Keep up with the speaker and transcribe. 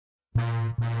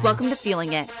Welcome to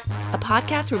Feeling It, a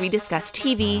podcast where we discuss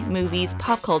TV, movies,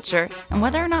 pop culture, and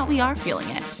whether or not we are feeling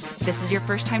it. If this is your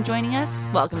first time joining us,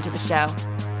 welcome to the show.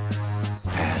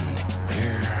 And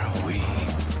here we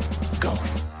go.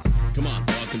 Come on,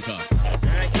 walk and talk. All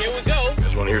right, here we go. You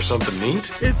guys want to hear something neat?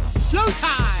 It's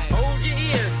showtime. Hold your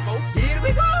ears, folks. Here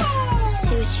we go.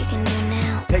 See what you can do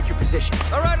now. Take your position.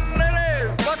 All right,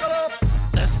 ladies, buckle up.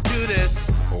 Let's do this.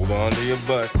 Hold on to your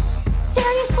butts.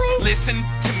 Seriously? Listen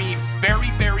to me very,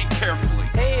 very carefully.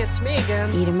 Hey, it's me again.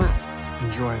 Eat 'em up.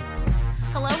 Enjoy.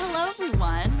 Hello,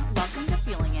 everyone. Welcome to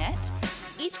Feeling It.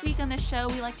 Each week on this show,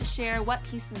 we like to share what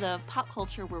pieces of pop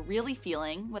culture we're really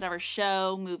feeling, whatever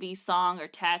show, movie, song, or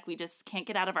tech we just can't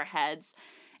get out of our heads.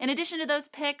 In addition to those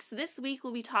picks, this week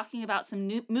we'll be talking about some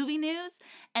new movie news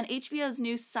and HBO's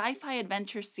new sci-fi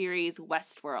adventure series,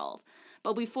 Westworld.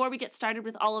 But before we get started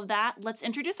with all of that, let's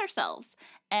introduce ourselves.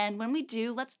 And when we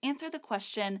do, let's answer the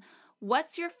question,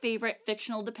 what's your favorite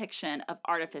fictional depiction of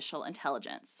artificial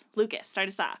intelligence? Lucas, start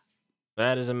us off.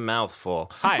 That is a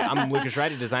mouthful. Hi, I'm Lucas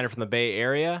Wright, a designer from the Bay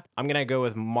Area. I'm going to go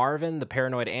with Marvin, the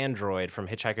paranoid android from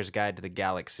Hitchhiker's Guide to the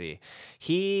Galaxy.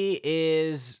 He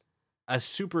is a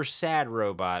super sad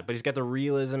robot, but he's got the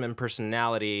realism and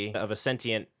personality of a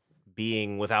sentient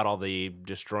being without all the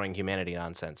destroying humanity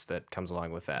nonsense that comes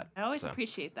along with that. I always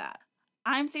appreciate that.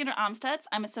 I'm Sandra Amstutz.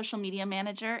 I'm a social media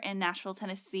manager in Nashville,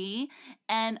 Tennessee.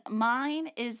 And mine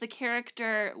is the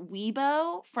character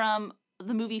Weebo from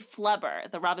the movie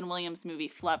Flubber, the Robin Williams movie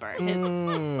Flubber.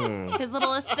 His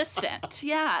little assistant,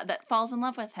 that falls in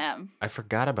love with him. I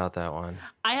forgot about that one.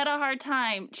 I had a hard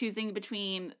time choosing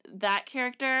between that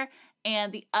character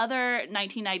and the other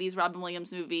 1990s Robin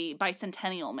Williams movie,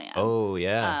 Bicentennial Man. Oh,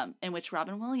 yeah. In which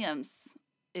Robin Williams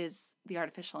is the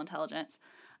artificial intelligence.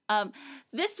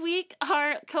 This week,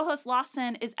 our co-host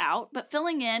Lawson is out, but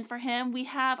filling in for him, we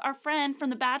have our friend from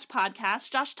the Badge podcast,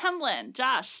 Josh Tumblin.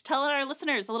 Josh, tell our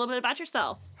listeners a little bit about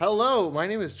yourself. Hello, my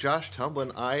name is Josh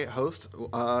Tumblin. I host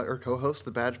or co-host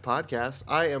the Badge podcast.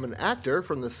 I am an actor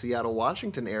from the Seattle,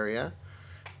 Washington area,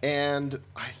 and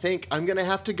I think I'm going to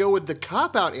have to go with the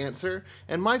cop-out answer,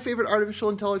 and my favorite artificial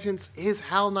intelligence is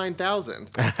HAL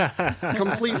 9000,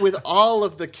 complete with all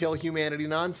of the kill humanity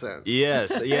nonsense.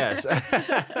 Yes.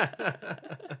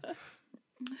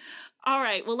 All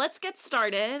right, well, let's get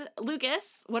started.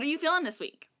 Lucas, what are you feeling this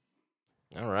week?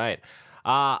 All right.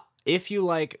 If you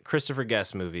like Christopher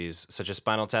Guest movies, such as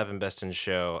Spinal Tap and Best in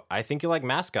Show, I think you like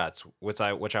Mascots, which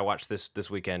I watched this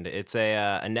weekend. It's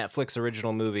a Netflix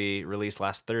original movie released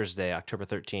last Thursday, October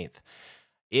 13th.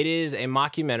 It is a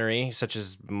mockumentary, such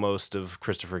as most of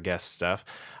Christopher Guest stuff,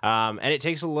 and it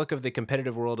takes a look of the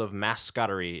competitive world of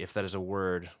mascottery, if that is a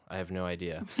word. I have no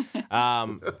idea.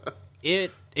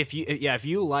 If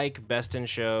you like Best in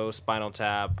Show, Spinal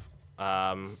Tap,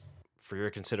 for your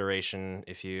consideration,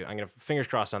 I'm gonna fingers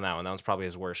crossed on that one. That one's probably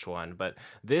his worst one, but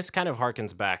this kind of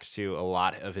harkens back to a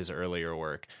lot of his earlier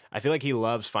work. I feel like he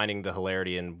loves finding the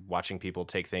hilarity in watching people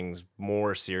take things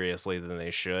more seriously than they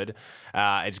should.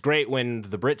 It's great when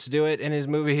the Brits do it in his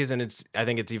movies, and I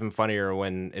think it's even funnier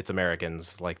when it's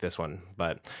Americans like this one.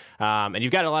 But and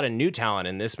you've got a lot of new talent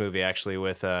in this movie actually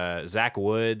with Zach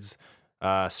Woods,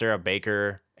 Sarah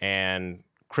Baker, and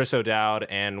Chris O'Dowd,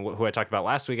 and who I talked about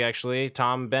last week, actually,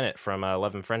 Tom Bennett from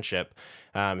Love and Friendship.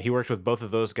 He worked with both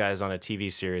of those guys on a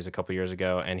TV series a couple years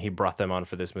ago, and he brought them on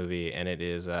for this movie, and it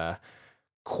is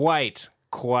quite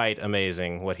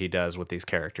amazing what he does with these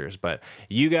characters. But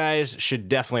you guys should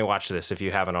definitely watch this if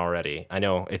you haven't already. I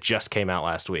know it just came out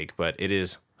last week, but it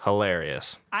is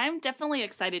hilarious. I'm definitely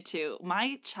excited too.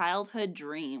 My childhood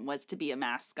dream was to be a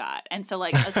mascot. And so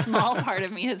like a small part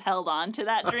of me has held on to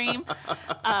that dream.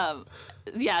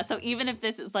 So even if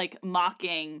this is like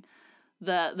mocking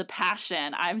the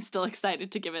passion, I'm still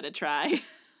excited to give it a try.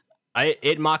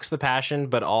 It mocks the passion,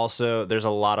 but also there's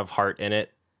a lot of heart in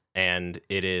it. And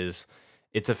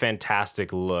it's a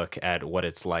fantastic look at what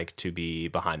it's like to be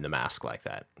behind the mask like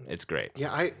that. It's great.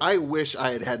 Yeah, I wish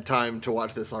I had had time to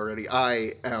watch this already.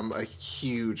 I am a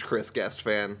huge Chris Guest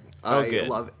fan. I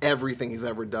love everything he's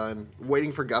ever done.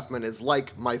 Waiting for Guffman is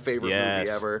like my favorite movie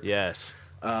ever. Yes.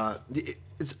 I'm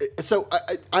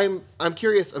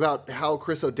curious about how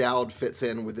Chris O'Dowd fits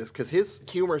in with this, because his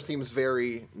humor seems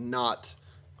very not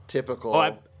typical.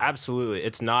 Oh, absolutely.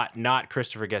 It's not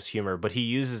Christopher Guest humor, but he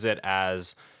uses it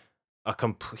as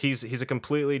he's a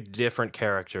completely different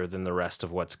character than the rest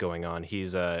of what's going on.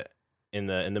 He's in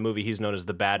the movie he's known as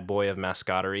the bad boy of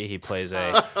mascottery. He plays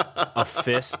a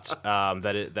fist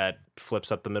that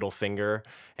flips up the middle finger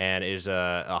and is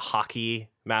a hockey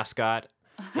mascot.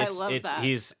 I love that.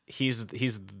 He's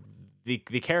the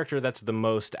character that's the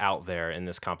most out there in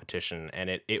this competition, and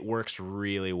it works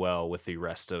really well with the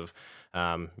rest of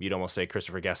you'd almost say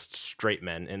Christopher Guest straight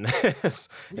men in this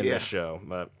show,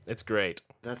 but it's great.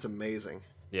 That's amazing.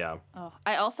 Yeah. Oh,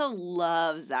 I also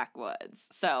love Zach Woods.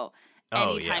 So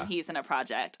anytime he's in a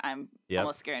project, I'm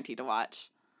almost guaranteed to watch.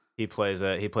 He plays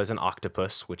an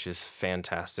octopus, which is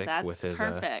fantastic. That's with his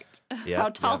perfect. How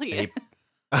tall he is.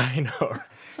 I know.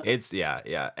 It's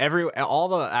all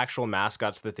the actual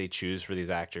mascots that they choose for these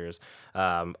actors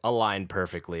align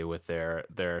perfectly with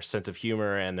their sense of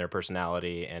humor and their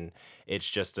personality, and it's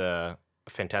just a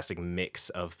fantastic mix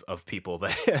of people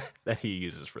that he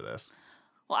uses for this.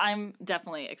 Well, I'm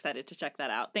definitely excited to check that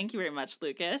out. Thank you very much,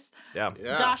 Lucas. Yeah.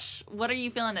 Josh, what are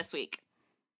you feeling this week?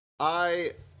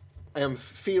 I am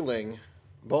feeling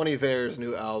Bon Iver's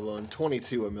new album,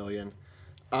 22 A Million.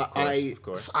 Of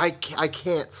course. I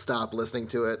can't stop listening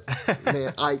to it.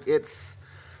 Man, it's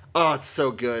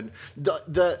so good.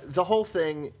 The whole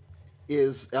thing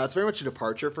is it's very much a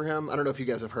departure for him. I don't know if you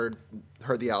guys have heard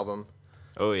the album.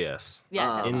 Oh yes. Yeah,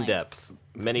 definitely. In depth,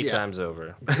 many times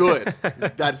over. Good.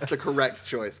 That's the correct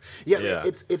choice. Yeah.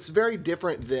 It's very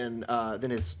different than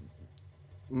his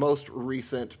most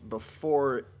recent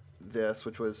before this,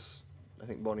 which was I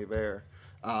think Bon Iver.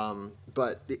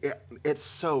 But it's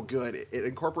so good. It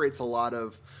incorporates a lot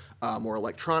of more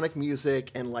electronic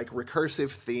music and like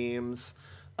recursive themes.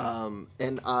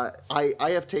 And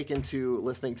I have taken to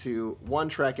listening to one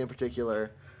track in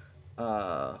particular,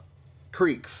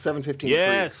 Creeks, 715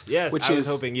 Creeks. Yes. Which I was is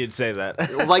hoping you'd say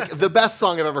that. like the best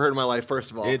song I've ever heard in my life,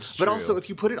 first of all. It's but true. also, if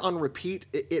you put it on repeat,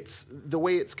 it's the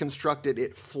way it's constructed,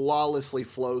 it flawlessly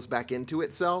flows back into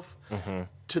itself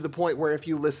to the point where if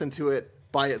you listen to it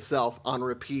by itself on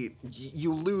repeat,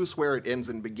 you lose where it ends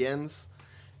and begins.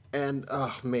 And,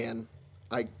 oh, man,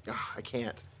 I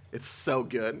can't. It's so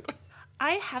good.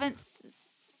 I haven't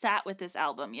sat with this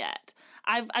album yet.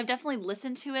 I've definitely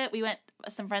listened to it.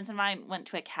 Some friends of mine went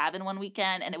to a cabin one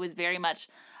weekend, and it was very much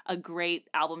a great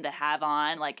album to have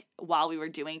on, like, while we were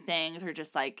doing things or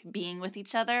just, like, being with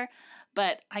each other.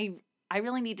 But I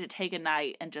really need to take a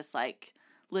night and just, like,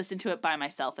 listen to it by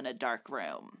myself in a dark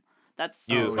room. That's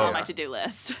on my to-do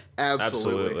list.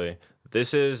 Absolutely.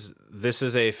 This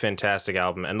is a fantastic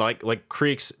album, and like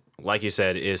Creeks, like you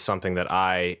said, is something that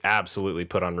I absolutely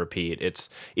put on repeat. It's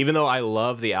even though I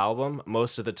love the album,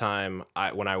 most of the time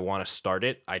when I want to start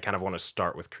it, I kind of want to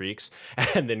start with Creeks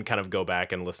and then kind of go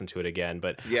back and listen to it again.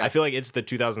 But I feel like it's the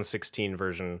 2016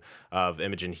 version of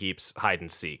Imogen Heap's Hide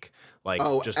and Seek. Like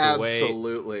just the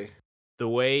absolutely. The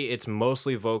way it's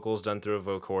mostly vocals done through a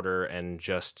vocoder and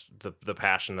just the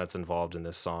passion that's involved in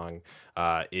this song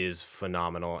is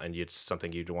phenomenal, and it's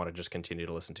something you'd want to just continue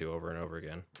to listen to over and over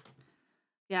again.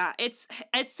 Yeah, it's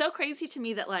so crazy to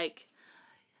me that, like,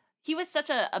 he was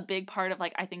such a big part of,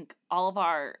 like, I think all of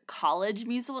our college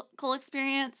musical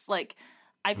experience. Like,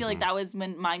 I feel like that was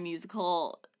when my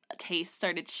musical taste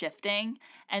started shifting.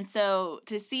 And so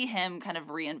to see him kind of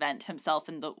reinvent himself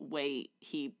in the way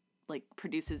he like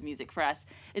produces music for us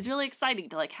is really exciting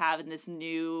to like have in this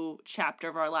new chapter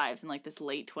of our lives in like this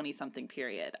late 20-something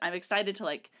period. I'm excited to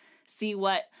like see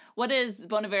what does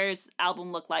Bon Iver's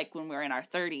album look like when we're in our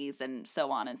 30s and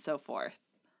so on and so forth.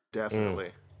 Definitely.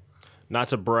 Not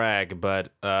to brag,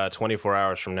 but 24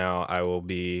 hours from now, I will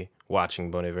be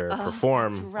watching Bon Iver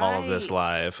perform all of this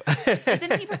live.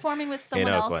 Isn't he performing with someone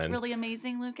else Oakland. Really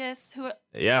amazing, Lucas?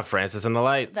 Yeah, Francis and the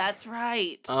Lights. That's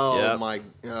right. Oh, my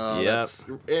God. Yep. That's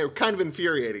kind of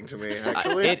infuriating to me,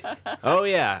 actually. Oh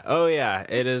yeah.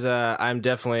 It is. I'm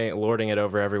definitely lording it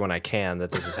over everyone I can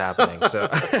that this is happening. So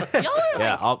Y'all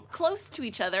are I'll close to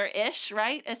each other-ish,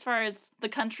 right? As far as the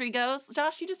country goes.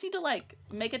 Josh, you just need to like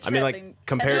make a trip. I mean, like, and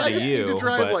compared I to just need you, to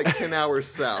drive but like 10 hours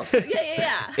south.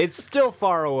 Yeah. it's still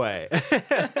far away.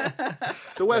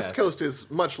 The West Coast is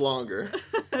much longer.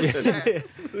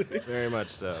 Very much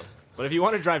so. But if you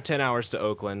want to drive 10 hours to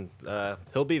Oakland,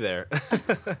 he'll be there.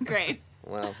 Great.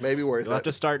 Well, maybe worth You'll have it.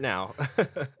 to start now.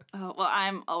 Oh, well,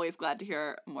 I'm always glad to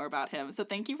hear more about him. So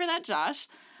thank you for that, Josh.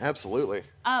 Absolutely.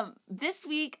 This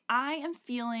week, I am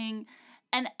feeling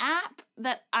an app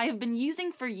that I've been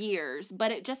using for years,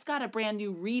 but it just got a brand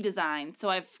new redesign. So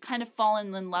I've kind of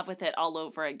fallen in love with it all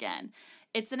over again.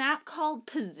 It's an app called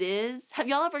Pizziz. Have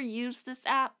y'all ever used this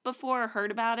app before or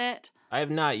heard about it? I have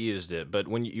not used it, but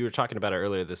when you were talking about it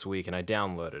earlier this week, and I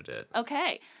downloaded it.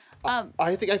 Okay.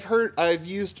 I think I've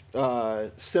used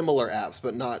similar apps,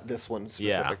 but not this one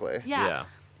specifically. Yeah.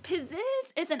 Pizziz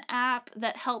is an app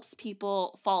that helps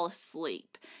people fall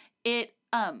asleep. It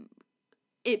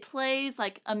plays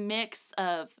like a mix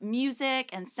of music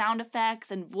and sound effects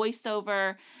and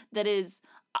voiceover that is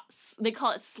they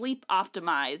call it sleep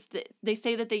optimized. They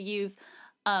say that they use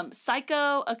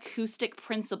psychoacoustic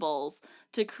principles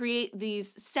to create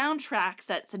these soundtracks.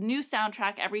 That's a new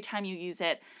soundtrack every time you use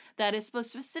it that is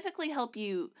supposed to specifically help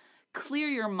you clear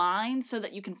your mind so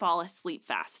that you can fall asleep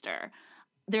faster.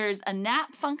 There's a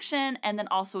nap function and then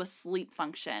also a sleep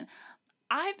function.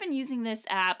 I've been using this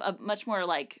app, a much more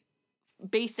like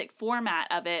basic format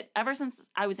of it, ever since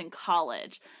I was in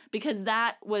college, because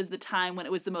that was the time when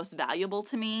it was the most valuable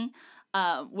to me,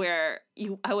 where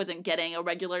I wasn't getting a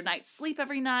regular night's sleep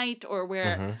every night, or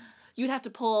where you'd have to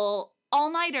pull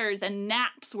all-nighters, and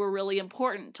naps were really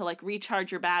important to like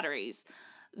recharge your batteries.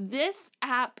 This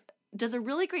app does a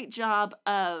really great job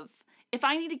of, if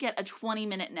I need to get a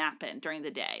 20-minute nap in during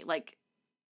the day, like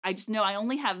I just know I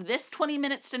only have this 20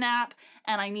 minutes to nap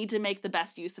and I need to make the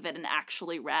best use of it and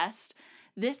actually rest,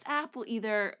 this app will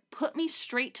either put me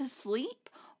straight to sleep,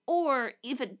 or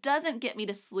if it doesn't get me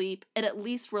to sleep, it at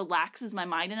least relaxes my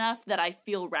mind enough that I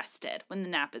feel rested when the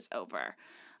nap is over.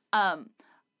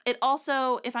 It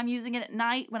also, if I'm using it at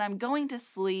night when I'm going to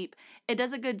sleep, it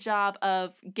does a good job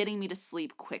of getting me to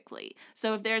sleep quickly.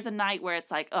 So if there's a night where it's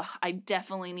like, I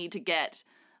definitely need to get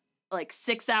like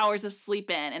 6 hours of sleep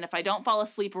in, and if I don't fall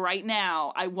asleep right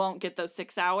now, I won't get those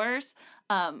 6 hours,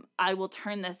 I will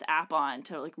turn this app on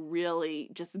to like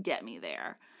really just get me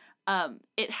there.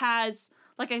 It has,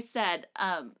 like I said,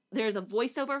 there's a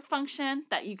voiceover function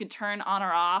that you can turn on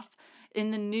or off.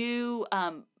 In the new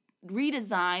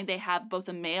redesign, they have both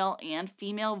a male and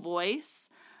female voice.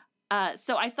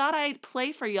 So I thought I'd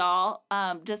play for y'all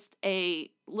just a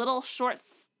little short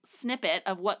snippet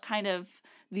of what kind of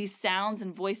these sounds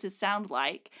and voices sound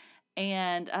like,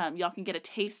 and y'all can get a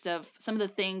taste of some of the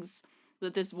things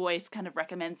that this voice kind of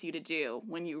recommends you to do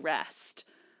when you rest.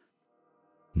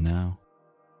 Now,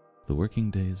 the working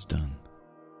day is done,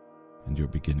 and you're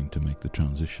beginning to make the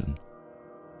transition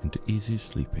into easy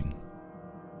sleeping.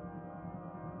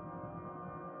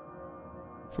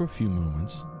 For a few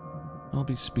moments, I'll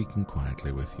be speaking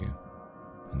quietly with you,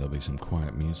 and there'll be some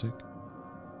quiet music,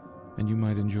 and you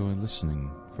might enjoy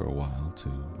listening for a while to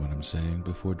what I'm saying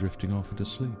before drifting off into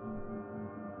sleep.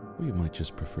 Or you might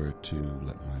just prefer to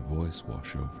let my voice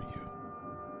wash over you,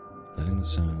 letting the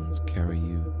sounds carry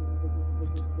you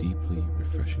into deeply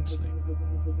refreshing sleep.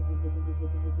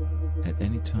 At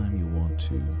any time you want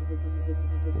to,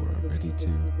 or are ready to,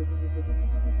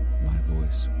 my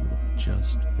voice will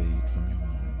just fade from your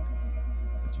mind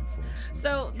as you fall asleep.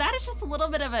 So that is just a little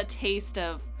bit of a taste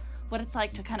of what it's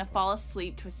like to kind of fall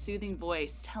asleep to a soothing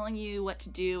voice telling you what to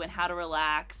do and how to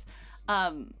relax.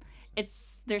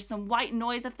 There's some white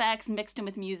noise effects mixed in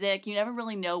with music. You never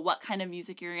really know what kind of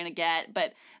music you're going to get,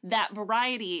 but that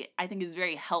variety I think is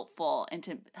very helpful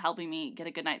into helping me get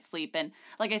a good night's sleep. And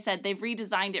like I said, they've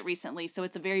redesigned it recently, so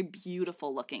it's a very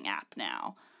beautiful looking app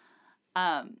now.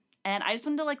 And I just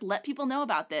wanted to like let people know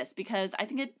about this because I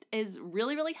think it is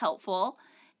really, really helpful.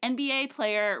 NBA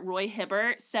player Roy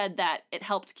Hibbert said that it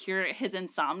helped cure his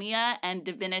insomnia and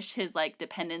diminish his like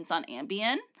dependence on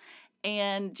Ambien.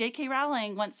 And J.K.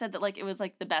 Rowling once said that like it was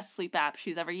like the best sleep app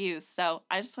she's ever used. So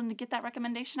I just wanted to get that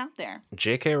recommendation out there.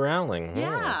 J.K. Rowling.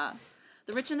 Yeah.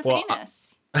 The rich and the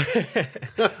famous.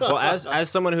 Well, as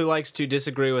someone who likes to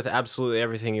disagree with absolutely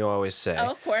everything you always say,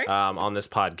 of course, on this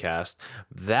podcast,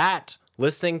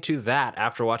 listening to that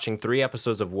after watching 3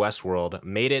 episodes of Westworld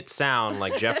made it sound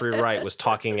like Jeffrey Wright was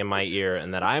talking in my ear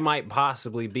and that I might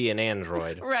possibly be an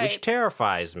android, right, which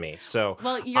terrifies me. So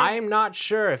I'm not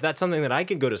sure if that's something that I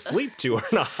can go to sleep to or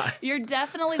not. You're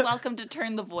definitely welcome to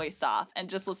turn the voice off and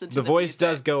just listen to the voice music.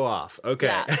 Does go off. Okay.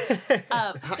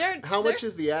 Yeah. How much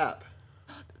is the app?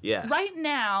 Yes. Right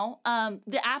now,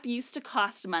 the app used to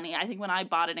cost money. I think when I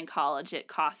bought it in college, it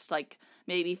cost like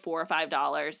maybe $4 or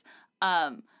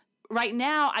 $5. Right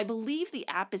now, I believe the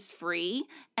app is free,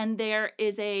 and there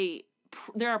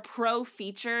are pro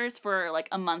features for like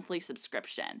a monthly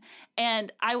subscription.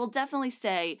 And I will definitely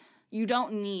say you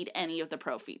don't need any of the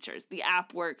pro features. The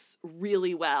app works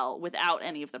really well without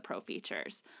any of the pro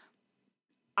features.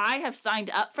 I have signed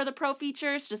up for the pro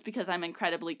features just because I'm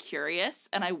incredibly curious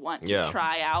and I want to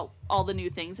try out all the new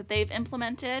things that they've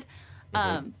implemented.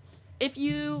 Mm-hmm. If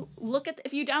you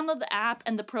download the app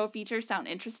and the pro features sound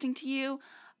interesting to you,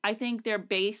 I think their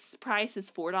base price is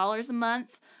 $4 a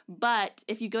month. But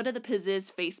if you go to the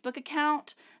Pizziz Facebook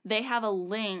account, they have a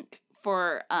link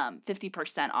for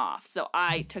 50% off. So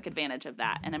I took advantage of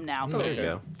that and I'm now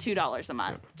paying $2 a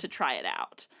month to try it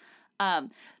out.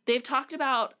 They've talked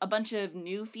about a bunch of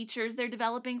new features they're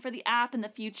developing for the app in the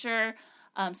future.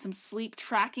 Some sleep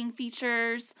tracking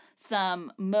features,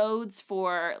 some modes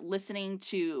for listening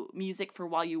to music for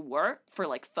while you work, for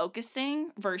like focusing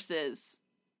versus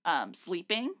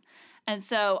sleeping. And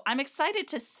so I'm excited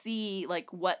to see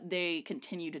like what they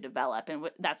continue to develop. And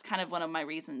that's kind of one of my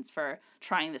reasons for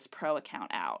trying this pro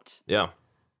account out. Yeah.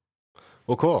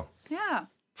 Well, cool. Yeah.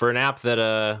 For an app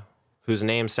that whose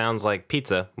name sounds like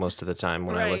pizza most of the time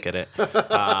when I look at it,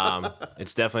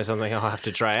 it's definitely something I'll have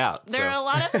to try out. There are a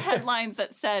lot of headlines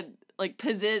that said like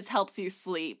Pizziz helps you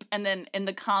sleep, and then in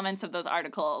the comments of those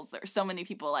articles, there are so many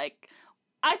people like,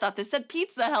 I thought this said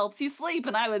pizza helps you sleep,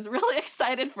 and I was really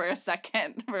excited for a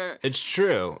second. It's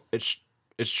true. It's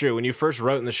true. When you first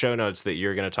wrote in the show notes that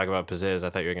you're going to talk about Pizziz,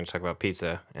 I thought you were going to talk about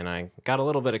pizza, and I got a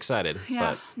little bit excited.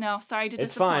 Yeah. But no, sorry to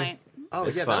it's disappoint. fine. Oh,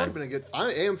 It's yeah, fine. that would have been a good...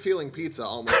 I am feeling pizza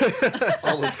almost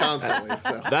constantly,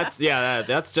 so... That's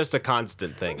just a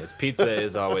constant thing. Is pizza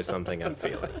is always something I'm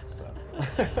feeling. So.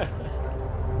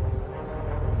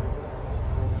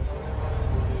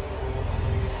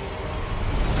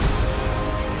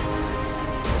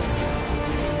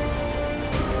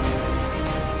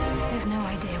 They've no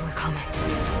idea we're coming.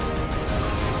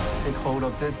 Take hold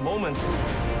of this moment.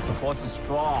 The force is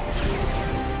strong.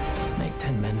 Make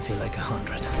 10 men feel like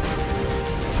 100.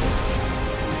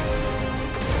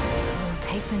 We'll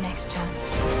take the next chance.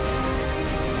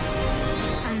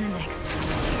 And the next.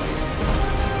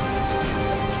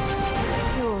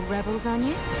 You're all rebels, aren't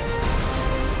you?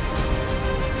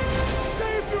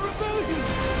 Save the rebellion!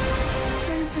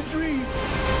 Save the dream!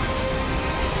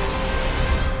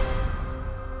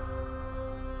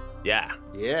 Yeah.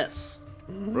 Yes.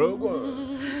 Rogue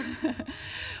One.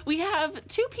 We have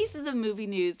two pieces of movie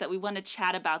news that we want to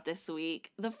chat about this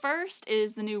week. The first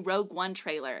is the new Rogue One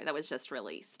trailer that was just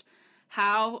released.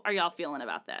 How are y'all feeling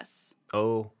about this?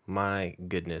 Oh my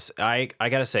goodness. I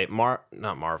gotta say,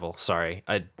 not Marvel, sorry.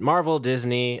 Marvel,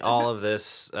 Disney, all of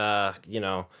this,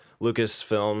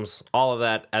 Lucasfilms, all of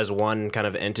that as one kind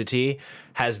of entity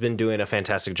has been doing a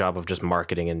fantastic job of just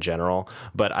marketing in general.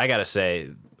 But I gotta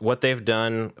say, what they've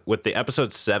done with the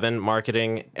episode 7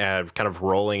 marketing, kind of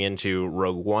rolling into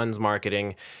Rogue One's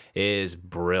marketing, is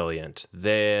brilliant.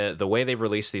 The way they've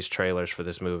released these trailers for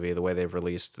this movie, the way they've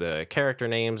released the character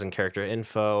names and character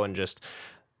info, and just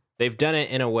they've done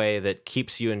it in a way that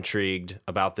keeps you intrigued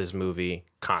about this movie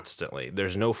constantly.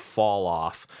 There's no fall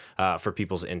off for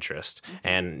people's interest.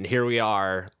 And here we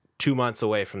are 2 months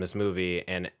away from this movie,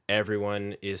 and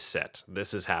everyone is set.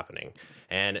 This is happening.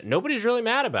 And nobody's really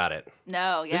mad about it.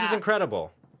 No, yeah. This is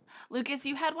incredible. Lucas,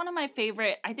 you had one of my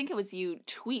favorite, I think it was you,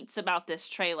 tweets about this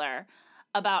trailer,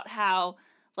 about how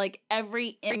like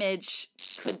every image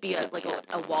could be a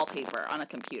wallpaper on a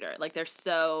computer. Like they're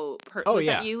so was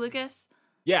that you, Lucas?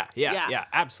 Yeah,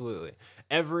 absolutely.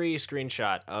 Every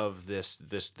screenshot of this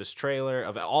trailer,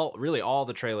 of all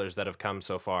the trailers that have come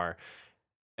so far,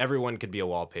 everyone could be a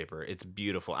wallpaper. It's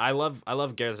beautiful. I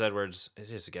love Gareth Edwards. It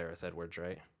is Gareth Edwards,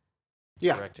 right?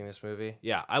 Yeah. Directing this movie.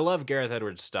 Yeah, I love Gareth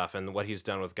Edwards' stuff and what he's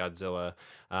done with Godzilla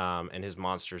and his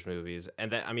monsters movies.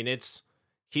 And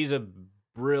he's a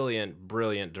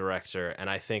brilliant director, and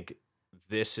I think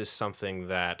this is something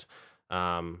that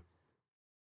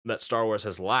that Star Wars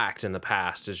has lacked in the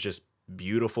past, is just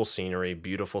beautiful scenery,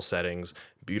 beautiful settings,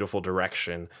 beautiful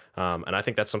direction. And I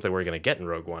think that's something we're going to get in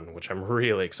Rogue One, which I'm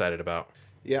really excited about.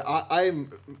 Yeah, I'm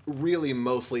really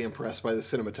mostly impressed by the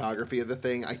cinematography of the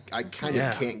thing. I kind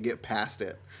of can't get past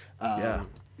it.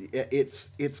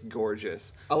 It's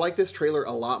gorgeous. I like this trailer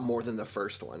a lot more than the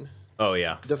first one. Oh,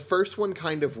 yeah. The first one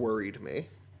kind of worried me.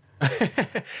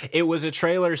 It was a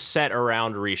trailer set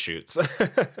around reshoots.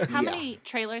 How many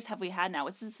trailers have we had now?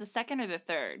 Was this the second or the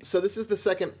third? So this is the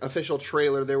second official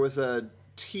trailer. There was a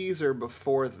teaser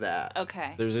before that.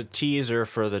 Okay. There's a teaser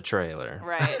for the trailer.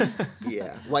 Right.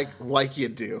 Yeah, like you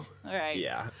do. All right.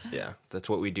 Yeah. That's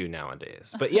what we do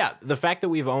nowadays. But yeah, the fact that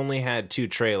we've only had 2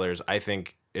 trailers, I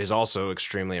think, is also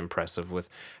extremely impressive with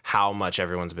how much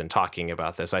everyone's been talking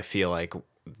about this. I feel like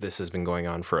this has been going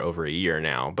on for over a year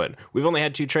now, but we've only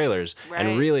had 2 trailers. Right.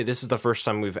 And really, this is the first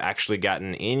time we've actually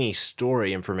gotten any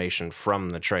story information from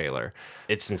the trailer.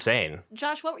 It's insane.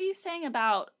 Josh, what were you saying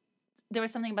about, there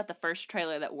was something about the first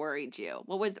trailer that worried you?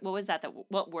 What was that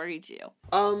what worried you?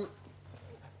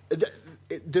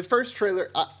 The first trailer,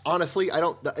 honestly,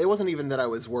 it wasn't even that I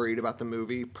was worried about the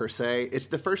movie per se. It's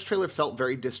the first trailer felt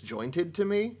very disjointed to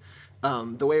me.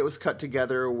 The way it was cut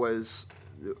together was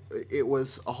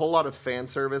a whole lot of fan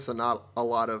service and not a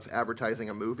lot of advertising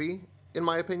a movie, in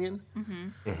my opinion.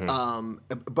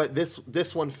 But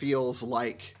this one feels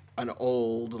like an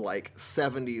old, like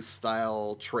 70s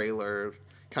style trailer,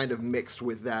 kind of mixed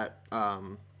with that,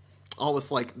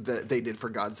 almost like they did for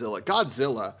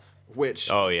Godzilla, which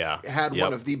had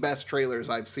one of the best trailers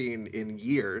I've seen in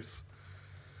years.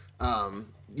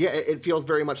 It feels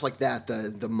very much like that,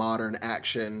 the modern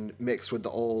action mixed with the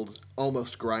old,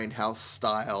 almost grindhouse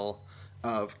style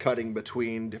of cutting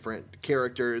between different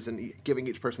characters and giving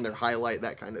each person their highlight,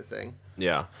 that kind of thing.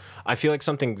 Yeah. I feel like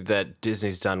something that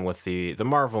Disney's done with the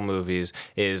Marvel movies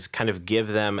is kind of give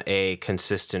them a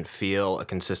consistent feel, a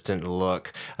consistent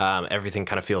look. Everything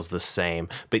kind of feels the same.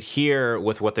 But here,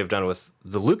 with what they've done with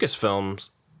the Lucasfilms,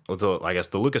 the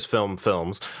Lucasfilm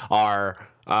films are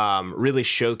really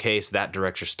showcase that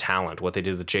director's talent. What they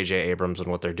did with J.J. Abrams and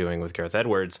what they're doing with Gareth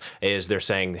Edwards is they're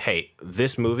saying, hey,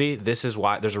 this movie, this is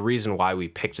why, there's a reason why we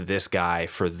picked this guy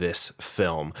for this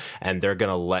film, and they're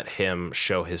going to let him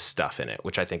show his stuff in it,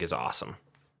 which I think is awesome.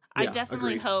 I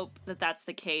definitely hope that that's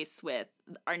the case with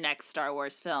our next Star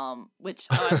Wars film, which,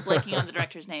 I'm blanking on the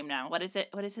director's name now. What is it?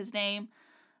 What is his name?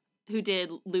 Who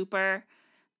did Looper?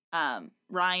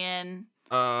 Ryan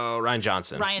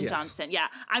Johnson. Ryan Johnson. Yeah,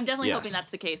 I'm definitely hoping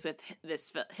that's the case with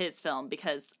his film,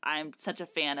 because I'm such a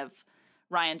fan of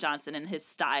Ryan Johnson and his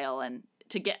style, and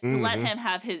to let him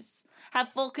have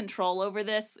full control over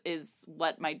this is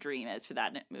what my dream is for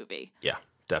that able Yeah,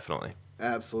 definitely.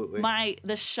 Absolutely.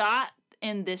 The shot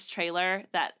in this trailer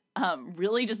that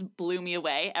really just blew me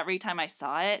away every time I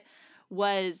saw it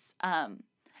was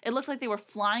it looked like they were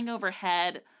flying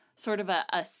overhead, sort of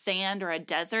a sand or a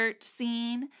desert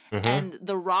scene, and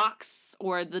the rocks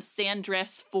or the sand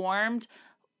drifts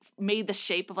made the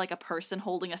shape of like a person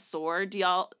holding a sword. Do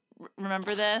y'all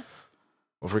remember this?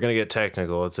 Well, if we're going to get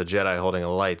technical, it's a Jedi holding a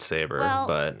lightsaber,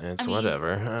 but it's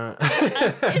whatever.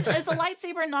 Is a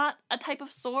lightsaber not a type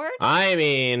of sword? I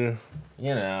mean,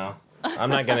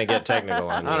 I'm not going to get technical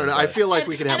on I don't know. I feel like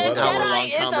we could have an hour-long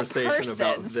conversation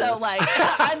about this. So, like,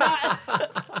 I'm not...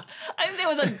 I didn't think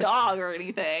it was a dog or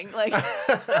anything. Like,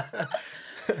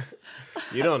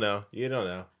 You don't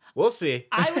know. We'll see.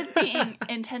 I was being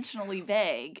intentionally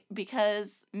vague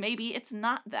because maybe it's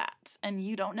not that, and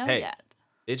you don't know yet.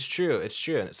 It's true.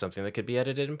 And it's something that could be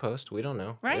edited in post. We don't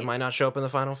know. Right. It might not show up in the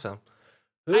final film.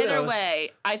 Either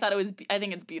way, I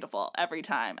think it's beautiful every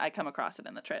time I come across it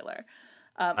in the trailer.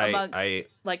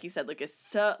 Like you said, Lucas,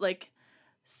 so like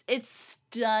it's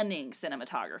stunning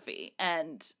cinematography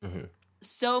and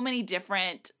so many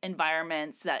different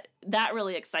environments that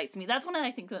really excites me. That's one of,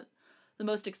 I think, the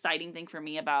most exciting thing for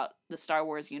me about the Star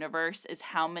Wars universe is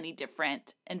how many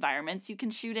different environments you can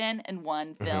shoot in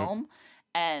one film,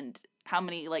 and how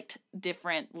many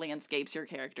different landscapes your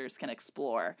characters can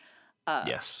explore.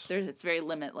 Yes, it's very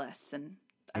limitless, and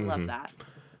I love that.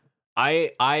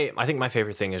 I think my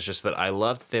favorite thing is just that I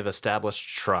love that they've established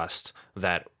trust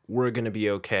that we're going to be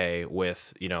okay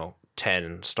with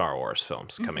 10 Star Wars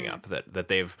films coming up, that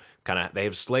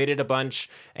they've slated a bunch,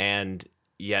 and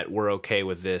yet we're okay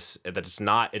with this, that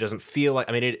it doesn't feel like,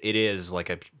 it is like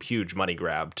a huge money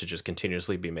grab to just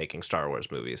continuously be making Star Wars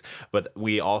movies, but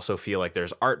we also feel like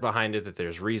there's art behind it, that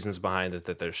there's reasons behind it,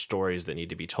 that there's stories that need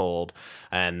to be told,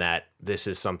 and that this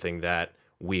is something that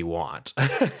we want.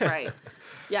 Right.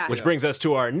 Yeah. Which brings us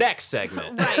to our next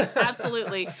segment. Right,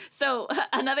 absolutely. So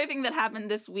another thing that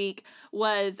happened this week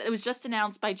was it was just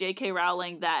announced by J.K.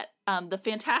 Rowling that the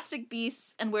Fantastic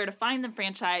Beasts and Where to Find Them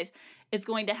franchise is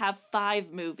going to have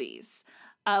 5 movies.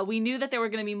 We knew that there were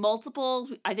going to be multiple.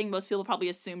 I think most people probably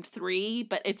assumed 3,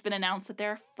 but it's been announced that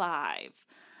there are 5.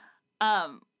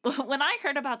 When I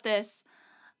heard about this,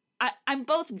 I'm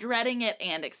both dreading it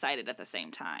and excited at the same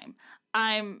time.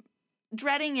 I'm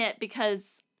dreading it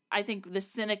because I think the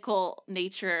cynical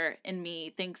nature in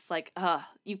me thinks like,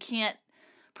 you can't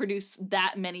produce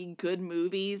that many good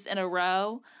movies in a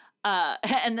row.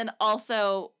 And then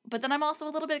also, but then I'm also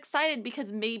a little bit excited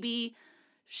because maybe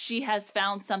she has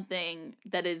found something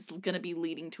that is going to be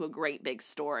leading to a great big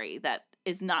story that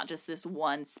is not just this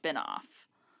one spinoff.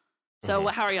 So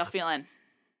how are y'all feeling?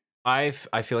 I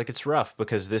feel like it's rough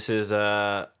because this is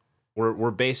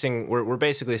we're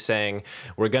basically saying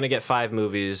we're going to get 5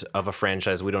 movies of a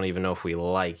franchise we don't even know if we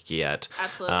like yet.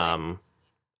 Absolutely.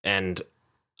 And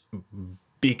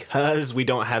because we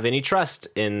don't have any trust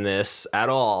in this at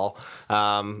all,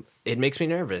 it makes me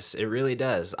nervous. It really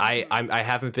does. I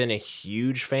haven't been a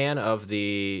huge fan of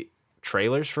the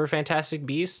trailers for Fantastic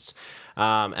Beasts,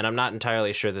 and I'm not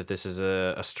entirely sure that this is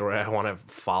a story I want to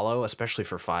follow, especially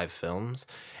for 5 films.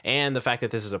 And the fact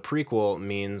that this is a prequel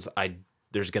means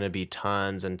there's going to be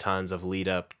tons and tons of lead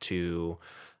up to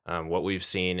what we've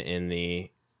seen in the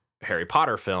Harry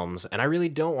Potter films, and I really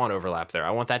don't want overlap there.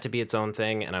 I want that to be its own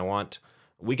thing, and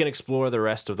we can explore the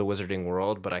rest of the Wizarding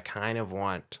world, but I kind of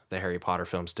want the Harry Potter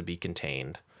films to be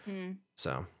contained.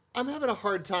 So I'm having a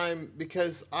hard time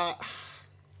because I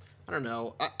don't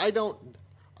know.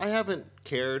 I haven't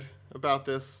cared about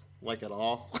this like at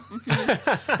all.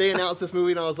 They announced this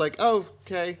movie, and I was like, "Oh,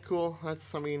 okay, cool. I'll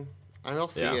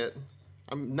see it.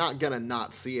 I'm not gonna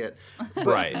not see it." But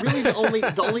Right. really,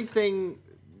 the only thing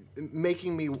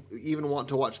making me even want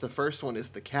to watch the first one is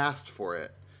the cast for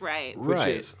it, Right. which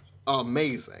Right. is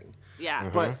amazing. Yeah.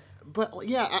 But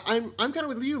yeah, I'm kind of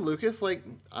with you, Lucas. Like,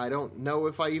 I don't know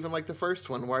if I even like the first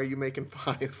one. Why are you making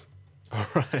 5?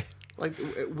 Right. Like,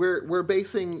 we're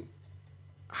basing,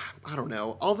 I don't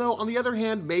know. Although on the other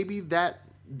hand, maybe that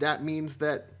means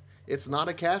that it's not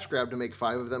a cash grab to make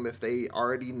 5 of them if they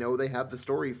already know they have the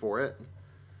story for it.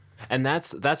 And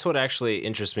that's what actually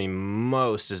interests me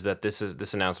most, is that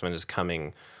this announcement is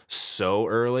coming so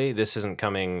early. This isn't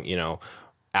coming,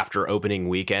 after opening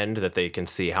weekend that they can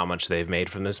see how much they've made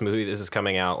from this movie. This is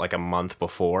coming out like a month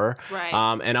before. Right.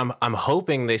 And I'm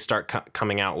hoping they start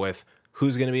coming out with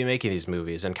who's going to be making these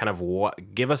movies and kind of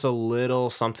give us a little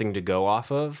something to go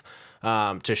off of,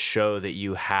 to show that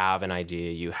you have an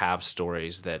idea, you have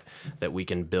stories that we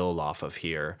can build off of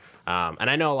here. And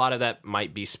I know a lot of that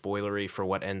might be spoilery for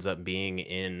what ends up being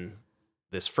in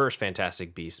this first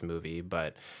Fantastic Beasts movie,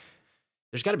 but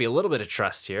there's got to be a little bit of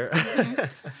trust here.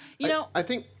 I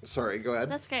think. Sorry, go ahead.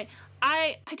 That's okay.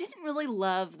 I didn't really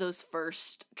love those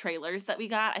first trailers that we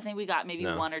got. I think we got maybe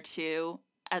 1 or 2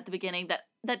 at the beginning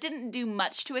that didn't do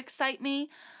much to excite me.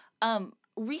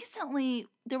 Recently,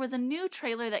 there was a new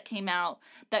trailer that came out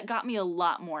that got me a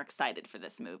lot more excited for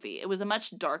this movie. It was a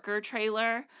much darker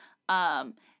trailer.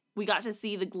 We got to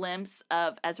see the glimpse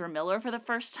of Ezra Miller for the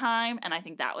first time, and I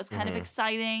think that was kind of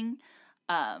exciting,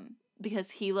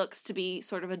 because he looks to be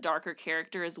sort of a darker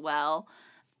character as well.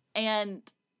 And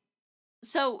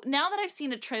so now that I've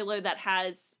seen a trailer that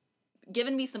has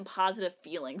given me some positive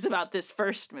feelings about this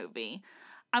first movie,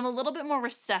 I'm a little bit more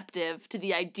receptive to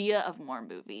the idea of more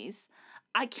movies.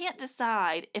 I can't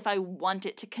decide if I want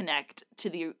it to connect to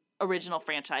the original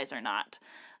franchise or not.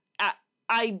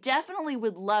 I definitely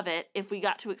would love it if we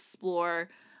got to explore,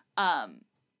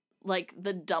 like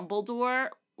the Dumbledore,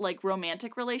 like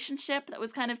romantic relationship that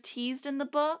was kind of teased in the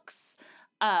books.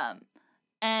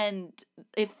 And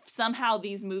if somehow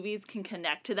these movies can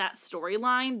connect to that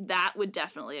storyline, that would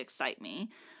definitely excite me.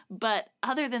 But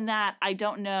other than that, I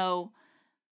don't know.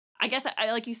 I guess,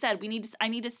 like you said, I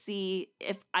need to see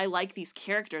if I like these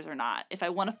characters or not, if I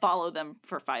want to follow them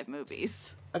for 5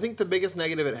 movies. I think the biggest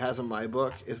negative it has in my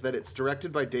book is that it's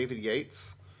directed by David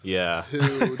Yates. Yeah.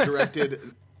 Who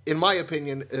directed, in my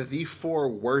opinion, the 4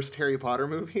 worst Harry Potter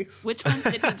movies. Which ones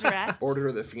did he direct? Order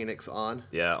of the Phoenix on.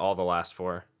 Yeah, all the last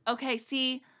 4. Okay,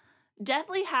 see,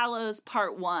 Deathly Hallows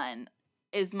Part 1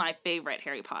 is my favorite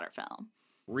Harry Potter film.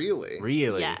 Really?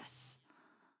 Really? Yes.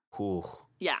 Ooh.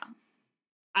 Yeah.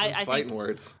 I fighting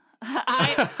words.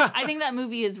 I think that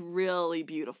movie is really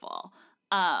beautiful.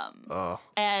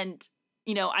 And,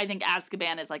 I think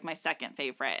Azkaban is like my second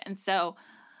favorite. And so...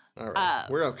 All right.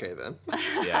 We're okay then.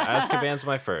 Yeah, Azkaban's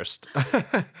my first.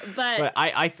 But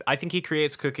I think he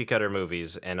creates cookie cutter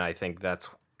movies, and I think that's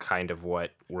kind of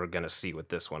what we're going to see with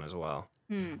this one as well.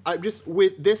 I'm just,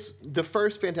 with this, the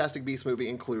first Fantastic Beasts movie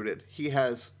included, he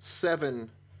has 7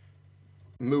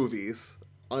 movies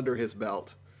under his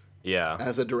belt. Yeah.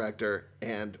 As a director,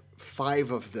 and 5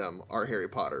 of them are Harry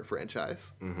Potter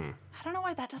franchise. Mm-hmm. I don't know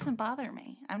why that doesn't bother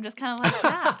me. I'm just kind of like,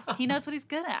 yeah, he knows what he's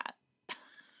good at.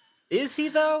 Is he,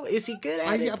 though? Is he good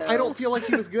at it, though? I don't feel like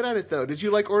he was good at it, though. Did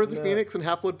you like Order of the Phoenix and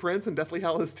Half-Blood Prince and Deathly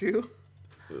Hallows 2?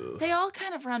 They all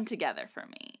kind of run together for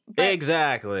me.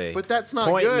 Exactly. But that's not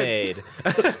Point good. made.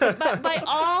 But by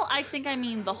all, I think I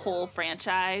mean the whole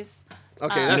franchise.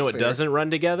 Okay, that's you know what fair. doesn't run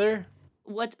together?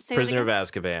 What? Say Prisoner of that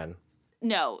Azkaban. again?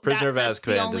 No, Prisoner of that's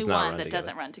the Azkaban only does not one run that together.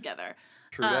 doesn't run together.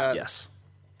 True that. Yes.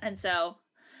 And so,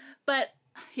 but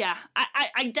yeah,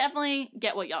 I definitely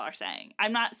get what y'all are saying.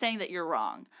 I'm not saying that you're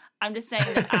wrong. I'm just saying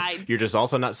that You're just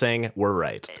also not saying we're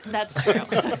right. That's true.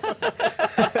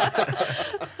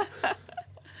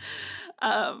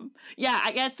 Yeah,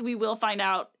 I guess we will find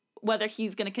out whether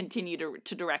he's going to continue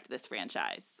to direct this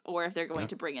franchise or if they're going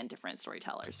to bring in different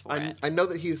storytellers for it. I know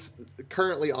that he's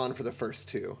currently on for the first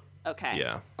 2. Okay.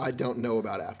 Yeah. I don't know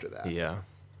about after that. Yeah.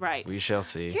 Right. We shall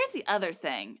see. Here's the other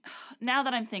thing. Now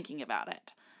that I'm thinking about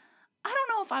it, I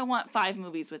don't know if I want 5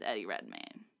 movies with Eddie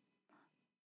Redmayne.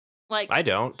 Like, I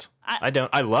don't.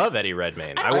 I love Eddie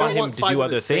Redmayne. I don't want him want to 5 do of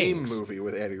other the same things. movie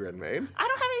with Eddie Redmayne. I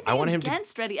don't have I want anything him to-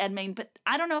 against Eddie Redmayne, but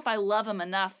I don't know if I love him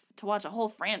enough to watch a whole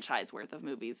franchise worth of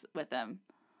movies with him.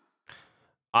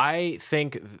 I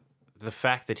think the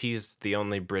fact that he's the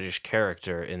only British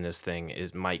character in this thing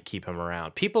might keep him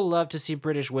around. People love to see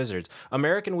British wizards.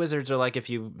 American wizards are like if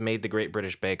you made the Great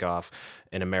British Bake Off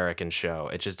an American show.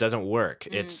 It just doesn't work.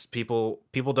 It's people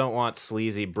don't want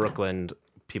sleazy Brooklyn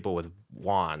people with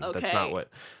wands. That's Okay. not what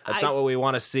we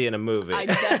want to see in a movie. I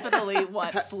definitely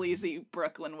want sleazy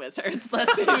Brooklyn wizards.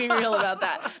 Let's be real about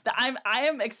that. I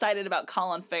am excited about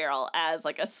Colin Farrell as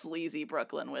like a sleazy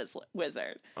Brooklyn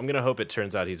wizard. I'm gonna hope it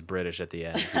turns out he's British at the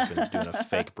end. He's been doing a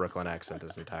fake Brooklyn accent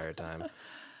this entire time,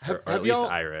 or at least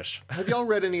Irish. Have y'all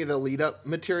read any of the lead up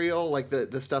material, like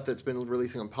the stuff that's been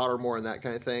releasing on Pottermore and that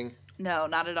kind of thing? No,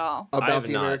 not at all. About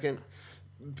the American.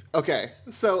 Okay,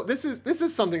 so this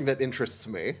is something that interests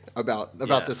me about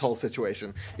this whole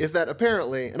situation, is that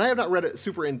apparently, and I have not read it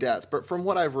super in depth, but from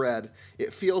what I've read,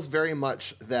 it feels very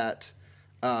much that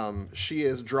she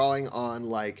is drawing on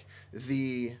like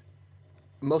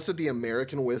most of the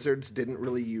American wizards didn't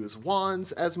really use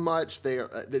wands as much.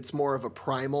 It's more of a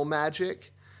primal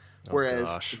magic,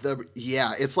 whereas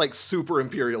it's like super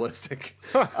imperialistic.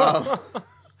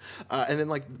 And then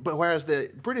but whereas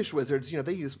the British wizards,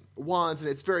 they use wands and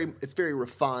it's very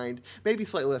refined, maybe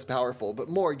slightly less powerful, but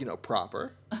more,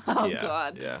 proper. Oh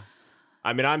God. Yeah.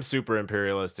 I mean, I'm super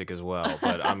imperialistic as well,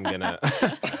 but I'm gonna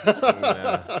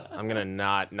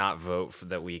not vote for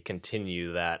that. We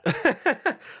continue that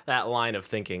that line of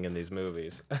thinking in these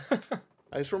movies.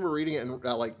 I just remember reading it and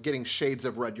getting shades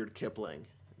of Rudyard Kipling.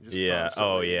 Just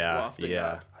wafting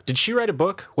up. Did she write a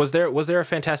book? Was there a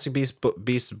Fantastic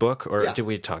Beasts book, or did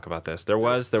we talk about this? It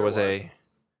was like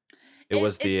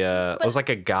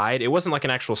a guide. It wasn't like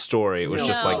an actual story. It was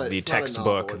just like the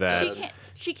textbook that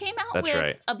she came out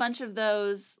with a bunch of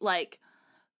those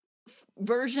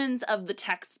versions of the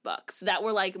textbooks that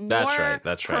were like more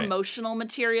promotional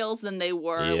materials than they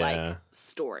were like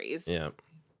stories. Yeah.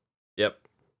 Yep.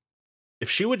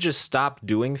 If she would just stop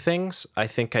doing things, I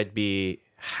think I'd be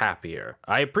happier.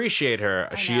 I appreciate her.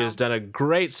 She has done a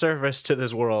great service to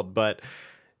this world, but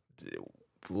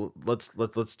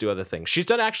let's do other things. She's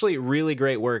done actually really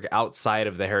great work outside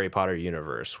of the Harry Potter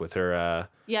universe with her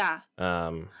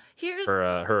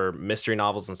her mystery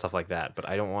novels and stuff like that, but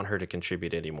I don't want her to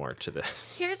contribute anymore to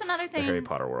this. Here's another thing, the Harry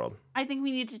Potter world. I think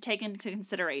we need to take into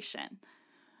consideration.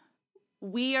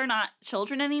 We are not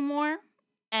children anymore,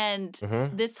 and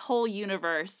this whole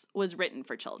universe was written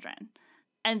for children.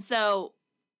 And so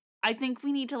I think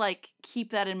we need to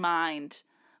keep that in mind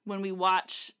when we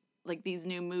watch these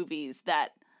new movies, that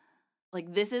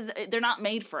they're not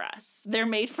made for us. They're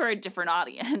made for a different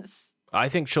audience. I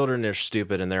think children are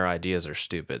stupid and their ideas are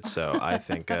stupid. So I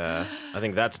think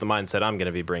that's the mindset I'm going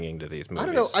to be bringing to these movies. I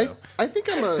don't know. So. I think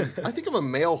I'm a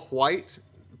male white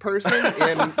person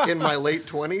in my late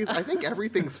 20s. I think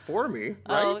everything's for me,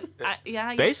 right?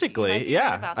 Yeah. Basically,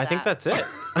 yeah. I think that's it.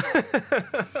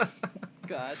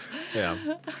 Gosh. Yeah.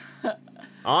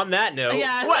 On that note, is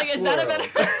that a better?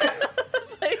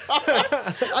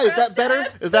 Is that better?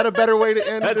 Is that a better way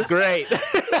to end? That's great.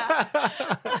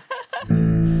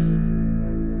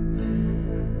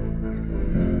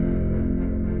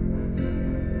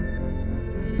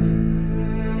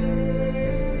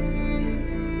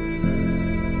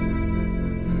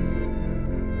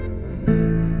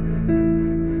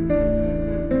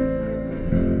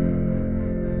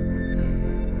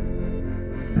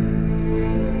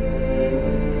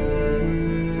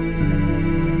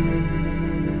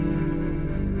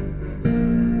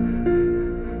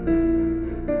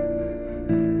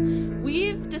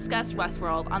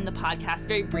 Westworld on the podcast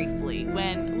very briefly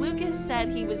when Lucas said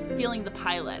he was feeling the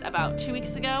pilot about 2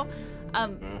 weeks ago.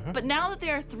 But now that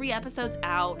there are 3 episodes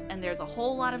out and there's a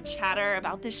whole lot of chatter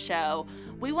about this show,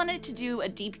 we wanted to do a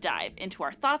deep dive into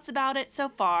our thoughts about it so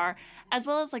far, as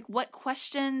well as what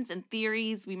questions and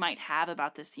theories we might have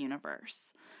about this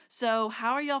universe. So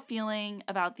how are y'all feeling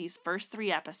about these first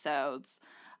 3 episodes?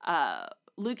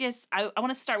 Lucas, I want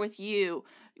to start with you.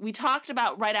 We talked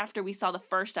about right after we saw the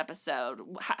first episode.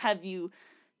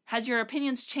 Has your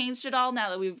opinions changed at all now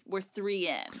that we're 3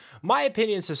 in? My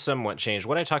opinions have somewhat changed.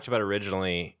 What I talked about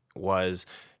originally was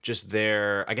just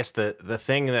the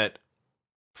thing that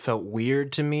felt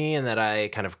weird to me and that I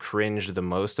kind of cringed the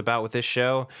most about with this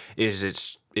show is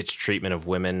its treatment of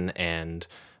women and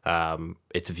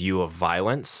its view of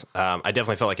violence. I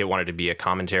definitely felt like it wanted to be a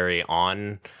commentary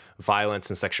on violence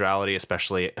and sexuality,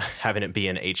 especially having it be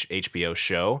an HBO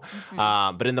show.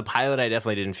 But in the pilot, I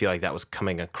definitely didn't feel like that was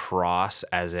coming across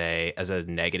as a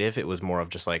negative. It was more of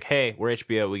just hey, we're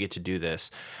HBO, we get to do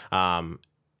this. And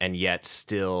yet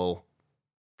still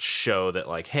show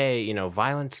that hey,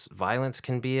 violence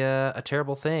can be a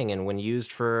terrible thing. And when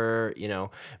used for,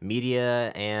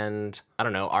 media and I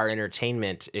don't know, our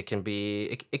entertainment, it can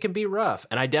be rough.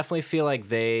 And I definitely feel like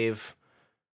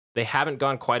they haven't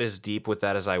gone quite as deep with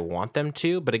that as I want them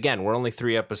to. But again, we're only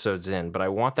 3 episodes in, but I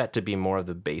want that to be more of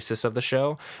the basis of the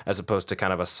show as opposed to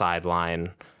kind of a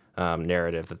sideline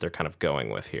narrative that they're kind of going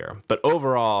with here. But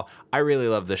overall, I really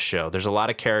love this show. There's a lot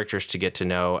of characters to get to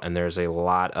know, and there's a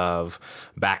lot of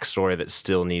backstory that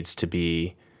still needs to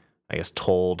be, I guess,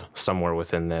 told somewhere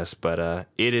within this. But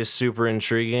it is super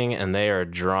intriguing, and they are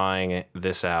drawing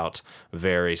this out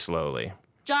very slowly.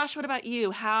 Josh, what about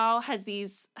you? How have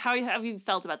you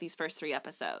felt about these first 3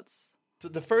 episodes? So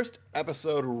the first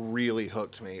episode really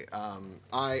hooked me.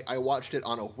 I watched it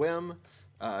on a whim,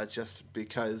 just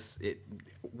because it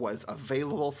was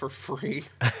available for free.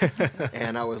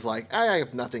 And I was like, I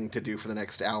have nothing to do for the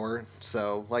next hour.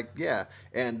 So, yeah.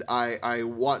 And I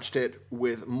watched it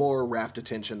with more rapt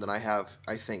attention than I have,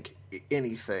 I think,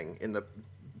 anything in the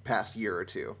past year or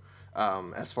two,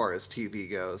 as far as TV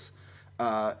goes.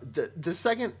 The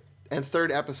second and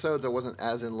third episodes I wasn't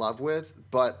as in love with,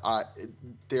 but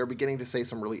they're beginning to say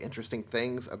some really interesting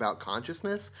things about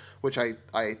consciousness, which I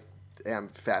am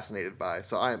fascinated by.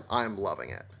 So I'm loving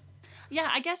it. Yeah,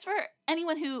 I guess for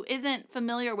anyone who isn't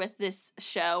familiar with this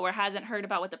show or hasn't heard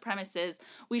about what the premise is,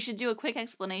 we should do a quick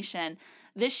explanation.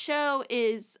 This show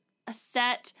is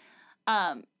set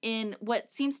in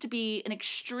what seems to be an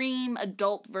extreme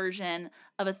adult version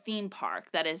of a theme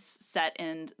park that is set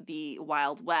in the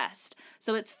Wild West.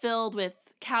 So it's filled with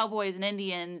cowboys and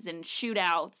Indians and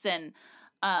shootouts,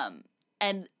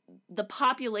 and the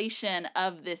population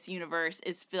of this universe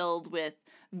is filled with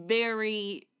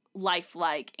very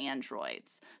lifelike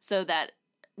androids, so that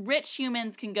rich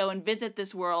humans can go and visit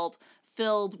this world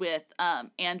filled with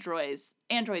androids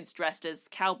dressed as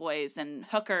cowboys and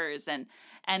hookers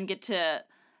and get to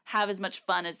have as much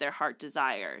fun as their heart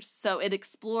desires. So it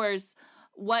explores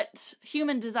what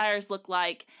human desires look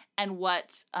like and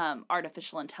what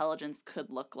artificial intelligence could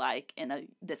look like in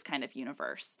this kind of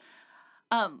universe.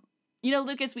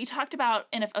 Lucas, we talked about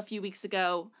a few weeks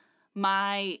ago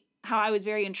how I was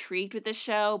very intrigued with this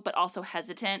show, but also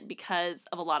hesitant because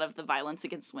of a lot of the violence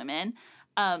against women.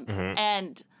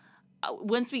 And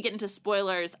once we get into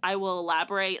spoilers, I will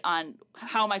elaborate on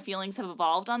how my feelings have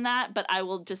evolved on that, but I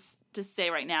will just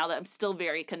say right now that I'm still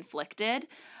very conflicted.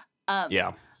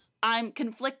 I'm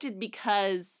conflicted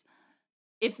because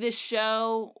if this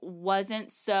show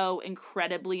wasn't so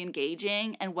incredibly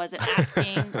engaging and wasn't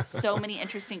asking so many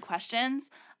interesting questions,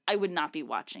 I would not be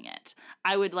watching it.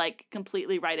 I would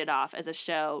completely write it off as a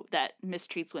show that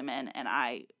mistreats women, and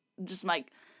I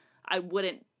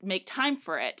wouldn't make time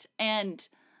for it. And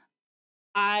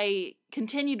I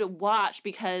continue to watch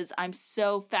because I'm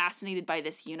so fascinated by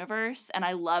this universe, and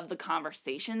I love the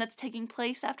conversation that's taking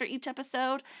place after each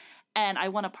episode, and I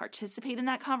want to participate in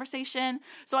that conversation.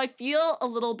 So I feel a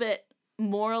little bit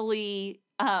morally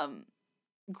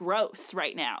gross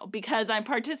right now because I'm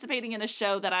participating in a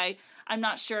show that I'm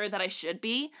not sure that I should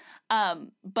be,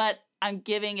 but I'm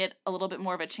giving it a little bit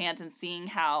more of a chance and seeing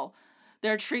how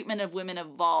their treatment of women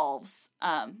evolves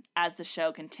as the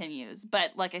show continues.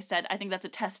 But like I said, I think that's a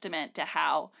testament to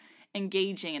how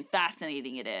engaging and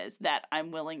fascinating it is that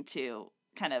I'm willing to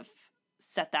kind of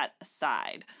set that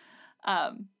aside.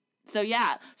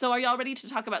 So are y'all ready to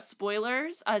talk about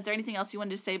spoilers? Is there anything else you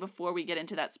wanted to say before we get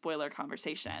into that spoiler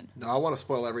conversation? No, I want to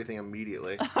spoil everything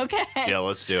immediately. Okay. Yeah,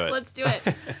 let's do it. Let's do it.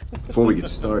 Before we get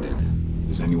started,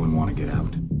 does anyone want to get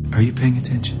out? Are you paying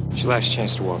attention? It's your last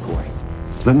chance to walk away.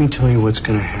 Let me tell you what's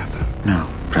going to happen. No,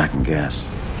 cracking gas.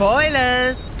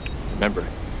 Spoilers! Remember,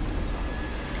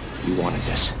 you wanted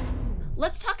this.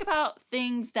 Let's talk about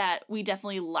things that we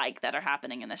definitely like that are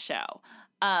happening in the show.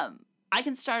 I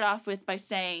can start off by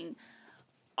saying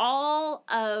all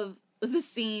of the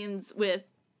scenes with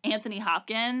Anthony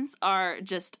Hopkins are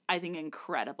just, I think,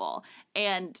 incredible.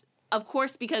 And of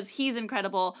course, because he's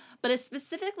incredible, but it's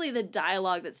specifically the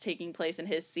dialogue that's taking place in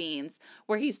his scenes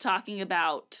where he's talking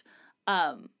about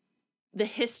the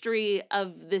history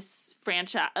of this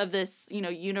franchise, of this,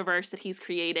 universe that he's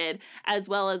created, as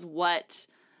well as what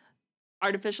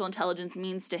artificial intelligence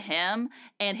means to him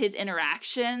and his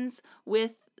interactions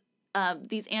with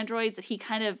these androids that he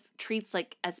kind of treats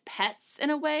as pets in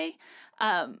a way.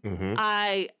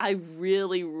 I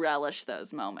really relish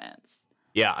those moments.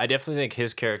 Yeah, I definitely think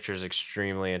his character is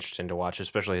extremely interesting to watch,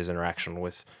 especially his interaction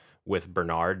with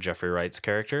Bernard, Jeffrey Wright's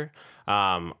character.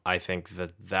 I think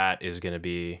that is going to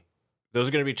be... Those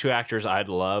are going to be 2 actors I'd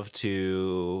love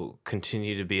to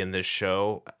continue to be in this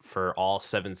show for all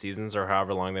 7 seasons or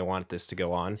however long they want this to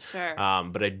go on. Sure.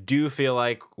 But I do feel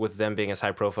like with them being as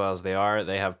high profile as they are,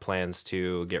 they have plans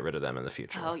to get rid of them in the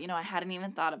future. Oh, I hadn't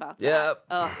even thought about that. Yep.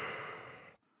 Oh.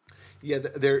 Yeah,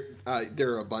 there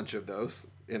are a bunch of those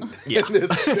in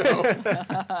this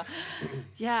show.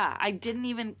 Yeah, I didn't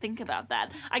even think about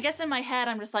that. I guess in my head,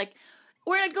 I'm just like,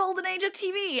 we're in a golden age of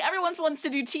TV. Everyone wants to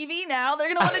do TV now.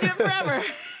 They're going to want to do it forever.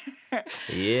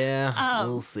 Yeah,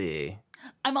 we'll see.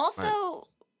 I'm also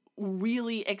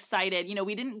really excited. You know,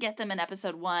 we didn't get them in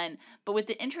episode 1, but with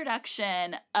the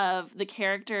introduction of the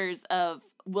characters of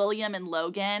William and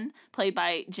Logan, played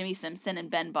by Jimmy Simpson and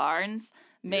Ben Barnes,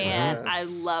 man, Yes. I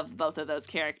love both of those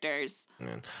characters.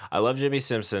 Man, I love Jimmy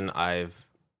Simpson. I've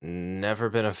never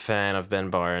been a fan of Ben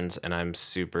Barnes, and I'm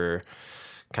super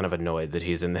kind of annoyed that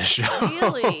he's in this show.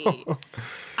 Really?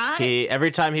 Every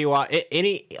time he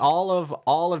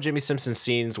all of Jimmy Simpson's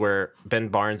scenes where Ben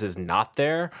Barnes is not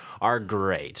there are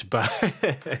great, but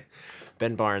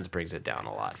Ben Barnes brings it down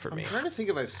a lot for me. I'm trying to think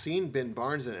if I've seen Ben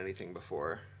Barnes in anything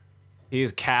before.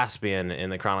 He's Caspian in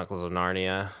the Chronicles of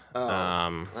Narnia.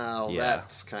 Well, yeah.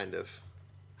 that's kind of...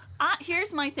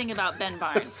 Here's my thing about Ben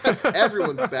Barnes.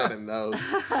 Everyone's bad in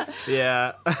those.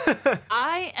 Yeah.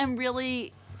 I am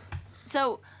really...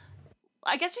 So,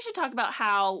 I guess we should talk about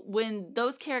how when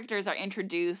those characters are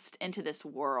introduced into this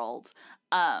world,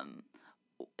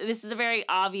 this is a very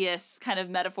obvious kind of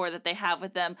metaphor that they have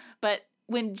with them, but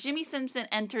when Jimmy Simpson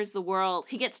enters the world,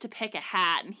 he gets to pick a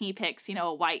hat, and he picks,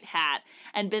 a white hat,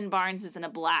 and Ben Barnes is in a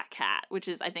black hat, which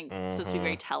is, I think, supposed to be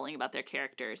very telling about their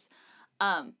characters.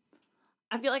 I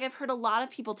feel like I've heard a lot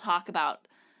of people talk about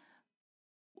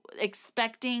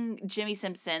expecting Jimmy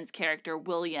Simpson's character,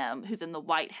 William, who's in the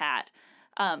white hat,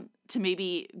 to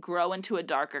maybe grow into a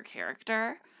darker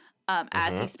character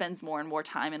as he spends more and more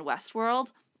time in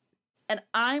Westworld. And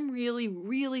I'm really,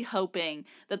 really hoping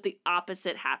that the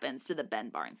opposite happens to the Ben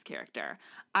Barnes character.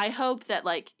 I hope that,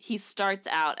 he starts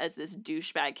out as this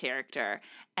douchebag character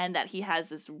and that he has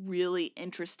this really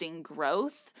interesting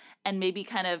growth and maybe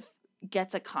kind of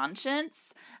gets a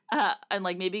conscience and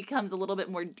maybe becomes a little bit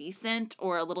more decent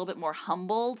or a little bit more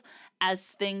humbled as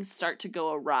things start to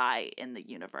go awry in the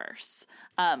universe.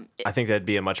 I think that'd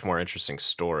be a much more interesting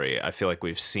story. I feel like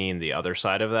we've seen the other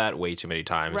side of that way too many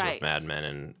times with Mad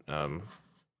Men and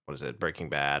Breaking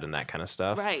Bad and that kind of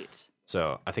stuff. Right.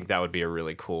 So I think that would be a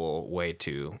really cool way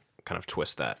to kind of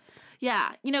twist that.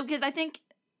 Yeah, because I think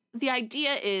the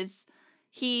idea is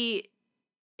he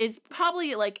is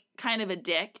probably kind of a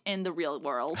dick in the real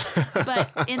world. But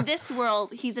in this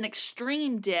world, he's an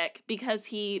extreme dick because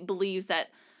he believes that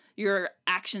your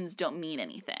actions don't mean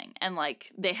anything and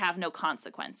they have no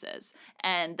consequences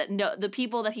and that the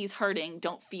people that he's hurting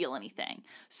don't feel anything.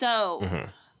 So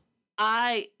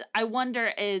I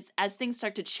wonder as things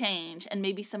start to change and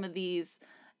maybe some of these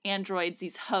androids,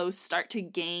 these hosts start to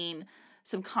gain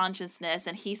some consciousness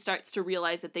and he starts to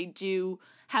realize that they do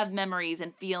have memories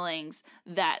and feelings,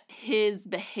 that his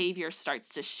behavior starts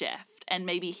to shift and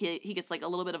maybe he gets a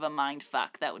little bit of a mind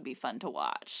fuck that would be fun to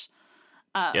watch.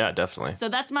 Yeah, definitely. So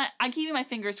I'm keeping my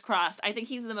fingers crossed. I think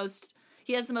he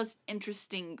has the most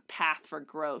interesting path for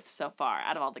growth so far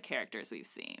out of all the characters we've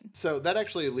seen. So that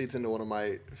actually leads into one of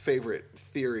my favorite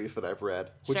theories that I've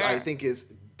read, which Sure. I think is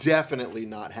definitely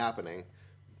not happening.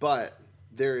 But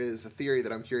there is a theory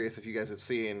that I'm curious if you guys have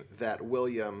seen that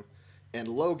William and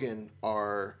Logan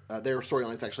are their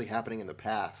storyline's actually happening in the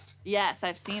past. Yes,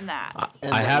 I've seen that.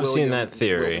 And I have William seen that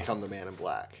theory. will become the Man in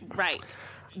Black. Right.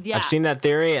 Yeah. I've seen that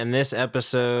theory, and this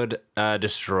episode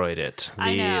destroyed it.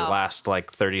 I The know. last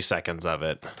 30 seconds of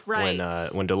it,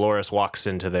 Right. when Dolores walks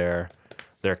into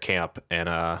their camp and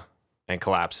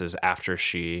collapses after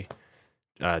she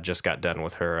just got done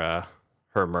with her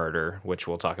murder, which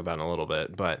we'll talk about in a little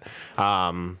bit. But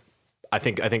I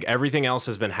think everything else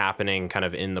has been happening kind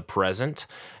of in the present,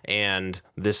 and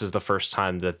this is the first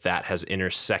time that has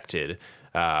intersected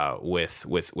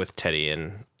with Teddy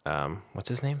and what's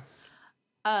his name?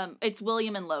 It's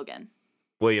William and Logan.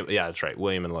 William, yeah, that's right.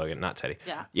 William and Logan, not Teddy.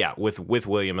 Yeah, with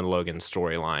William and Logan's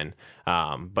storyline.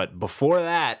 But before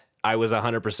that, I was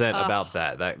 100% about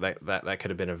that. That could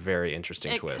have been a very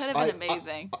interesting twist. It could have been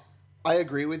amazing. I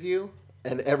agree with you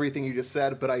and everything you just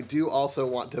said, but I do also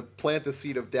want to plant the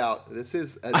seed of doubt. This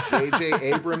is a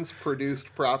J.J. Abrams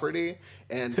produced property,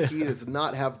 and he does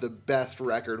not have the best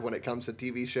record when it comes to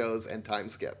TV shows and time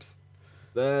skips.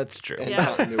 That's true. And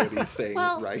continuity staying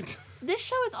right. This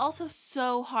show is also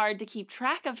so hard to keep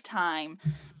track of time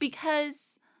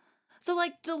because,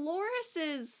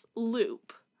 Dolores's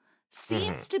loop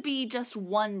seems to be just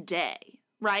one day,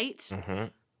 right? Mm-hmm.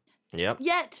 Yep.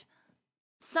 Yet,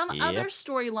 some other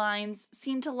storylines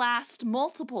seem to last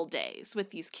multiple days with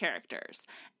these characters.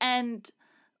 And,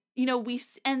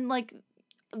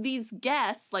 these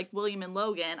guests, like William and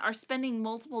Logan, are spending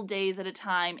multiple days at a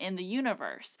time in the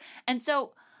universe. And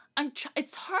so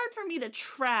it's hard for me to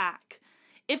track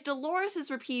if Dolores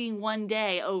is repeating one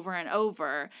day over and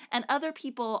over and other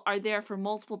people are there for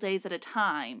multiple days at a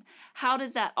time. How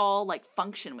does that all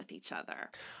function with each other?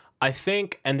 I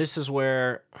think, and this is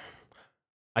where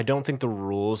I don't think the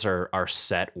rules are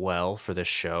set well for this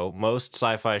show. Most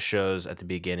sci-fi shows at the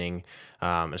beginning,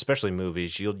 especially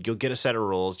movies, you'll get a set of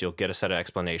rules, you'll get a set of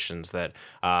explanations that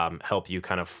help you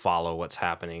kind of follow what's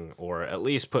happening, or at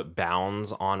least put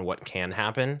bounds on what can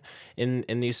happen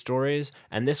in these stories.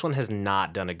 And this one has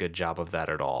not done a good job of that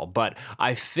at all. But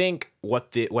I think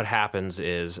what happens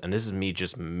is, and this is me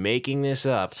just making this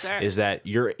up, is that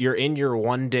you're in your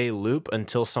one-day loop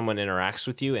until someone interacts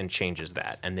with you and changes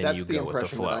that, and then you go with the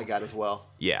flow. That I got as well.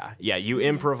 Yeah. You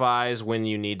improvise when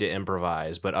you need to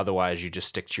improvise, but otherwise you just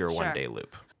stick to your one-day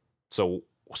loop. So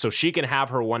she can have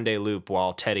her one-day loop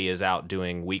while Teddy is out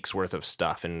doing weeks worth of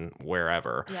stuff and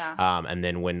wherever. Yeah. And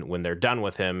then when they're done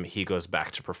with him, he goes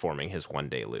back to performing his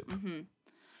one-day loop. Mm-hmm.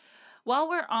 While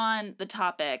we're on the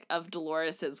topic of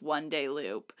Dolores's one-day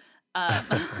loop,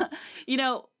 after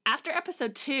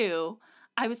episode 2,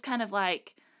 I was kind of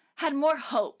like, had more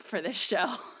hope for this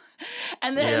show.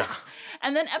 And then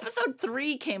episode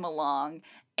 3 came along,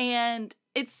 and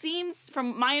it seems,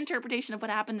 from my interpretation of what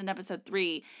happened in episode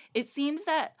 3, it seems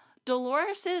that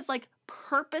Dolores's like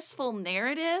purposeful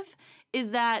narrative is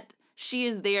that she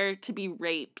is there to be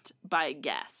raped by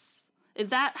guests. Is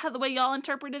that the way y'all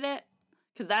interpreted it?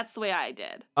 Because that's the way I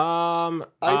did.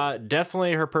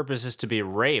 Definitely her purpose is to be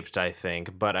raped, I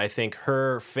think. But I think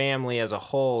her family as a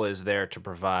whole is there to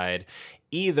provide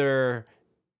either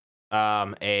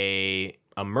a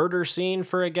murder scene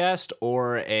for a guest,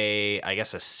 or a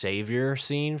savior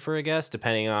scene for a guest,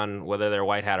 depending on whether they're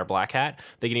white hat or black hat.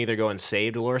 They can either go and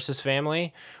save Dolores's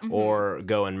family or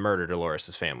go and murder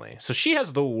Dolores's family. So she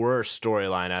has the worst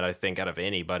storyline out of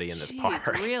anybody in this park.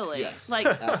 Really? Yes, like,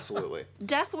 absolutely.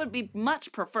 Death would be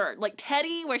much preferred. Like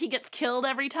Teddy, where he gets killed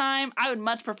every time, I would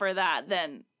much prefer that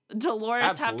than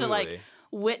Dolores have to like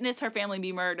witness her family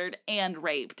be murdered and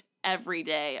raped every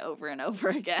day over and over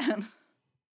again.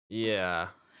 Yeah.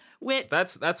 Which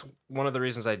that's one of the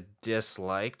reasons I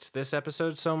disliked this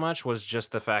episode so much, was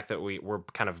just the fact that we're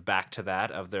kind of back to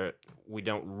that we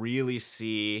don't really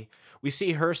see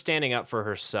her standing up for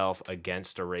herself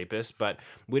against a rapist, but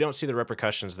we don't see the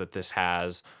repercussions that this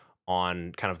has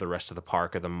on kind of the rest of the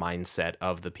park, or the mindset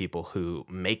of the people who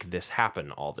make this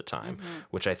happen all the time,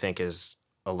 which I think is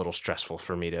a little stressful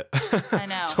for me to I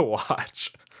know. to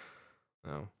watch.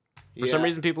 Oh. For some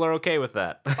reason, people are okay with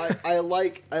that. I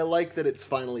like that it's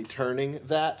finally turning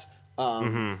that.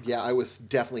 Yeah, I was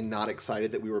definitely not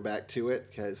excited that we were back to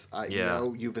it, because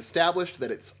you've established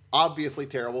that it's obviously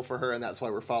terrible for her, and that's why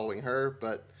we're following her.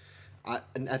 But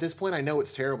and at this point, I know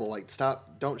it's terrible. Like,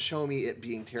 don't show me it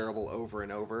being terrible over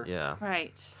and over. Yeah,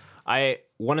 right.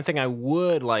 One thing I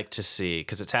would like to see,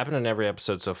 because it's happened in every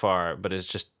episode so far, but it's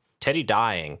just Teddy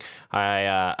dying.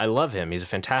 I love him. He's a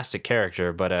fantastic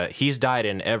character, but he's died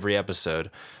in every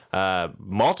episode,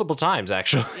 multiple times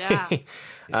actually. Yeah.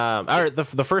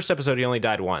 The first episode he only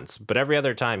died once, but every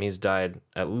other time he's died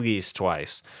at least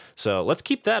twice. So let's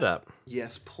keep that up.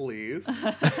 Yes, please.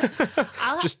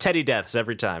 Just Teddy deaths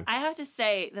every time. I have to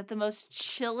say that the most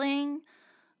chilling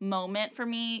moment for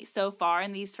me so far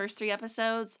in these first 3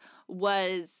 episodes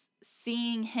was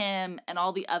seeing him and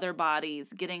all the other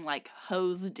bodies getting like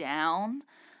hosed down.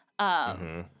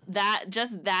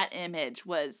 That image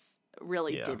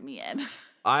really did me in.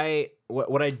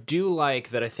 What I do like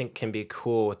that I think can be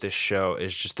cool with this show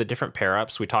is just the different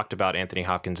pair-ups. We talked about Anthony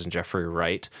Hopkins and Jeffrey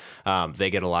Wright.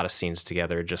 They get a lot of scenes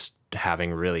together just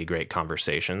having really great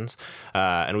conversations.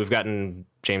 And we've gotten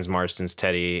James Marsden's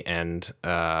Teddy and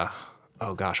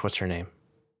what's her name?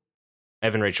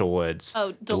 Evan Rachel Wood's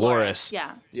Dolores.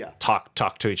 Yeah.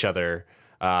 Talk to each other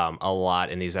a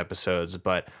lot in these episodes,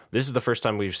 but this is the first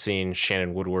time we've seen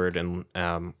Shannon Woodward and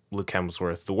Luke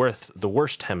Hemsworth, the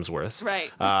worst Hemsworths,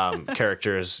 right.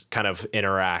 Characters kind of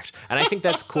interact, and I think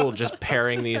that's cool. Just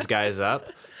pairing these guys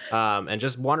up and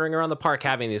just wandering around the park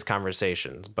having these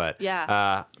conversations. But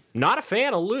not a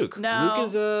fan of Luke. No.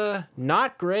 Luke is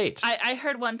not great. I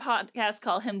heard one podcast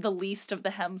call him the least of the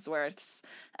Hemsworths,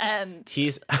 and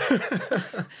he's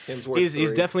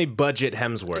definitely budget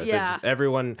Hemsworth. Yeah.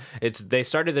 They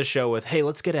started the show with, hey,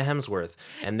 let's get a Hemsworth,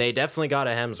 and they definitely got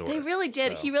a Hemsworth. They really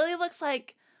did. So. He really looks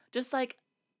like just like.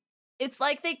 It's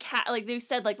like they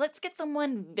said, like, let's get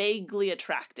someone vaguely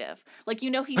attractive. Like,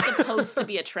 he's supposed to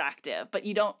be attractive, but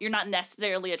you're not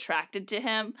necessarily attracted to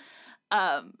him.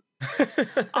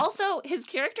 Also, his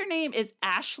character name is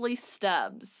Ashley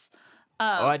Stubbs.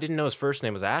 I didn't know his first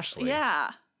name was Ashley.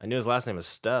 Yeah. I knew his last name was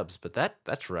Stubbs, but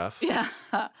that's rough. Yeah.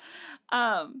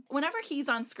 Whenever he's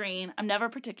on screen, I'm never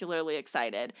particularly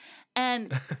excited.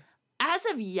 And as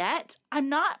of yet, I'm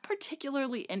not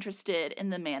particularly interested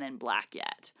in the Man in Black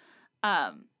yet.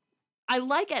 I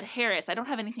like Ed Harris. I don't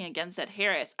have anything against Ed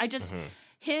Harris.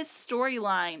 his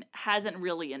storyline hasn't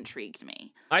really intrigued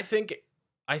me. I think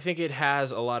it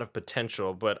has a lot of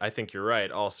potential, but I think you're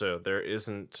right. Also, there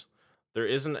isn't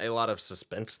a lot of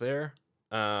suspense there,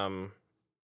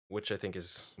 which I think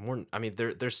is more. I mean,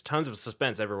 there's tons of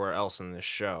suspense everywhere else in this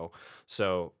show,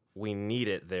 so we need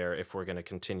it there if we're going to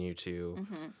continue to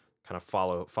kind of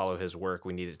follow his work.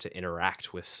 We need it to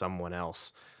interact with someone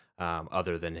else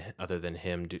other than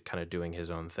him kind of doing his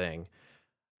own thing,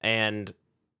 and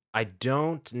I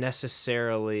don't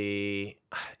necessarily.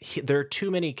 There are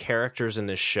too many characters in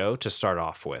this show to start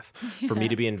off with for me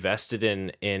to be invested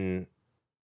in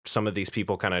some of these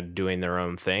people kind of doing their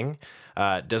own thing.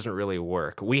 Doesn't really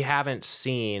work. We haven't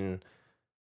seen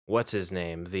what's his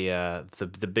name, the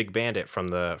big bandit from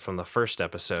the first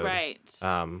episode, right?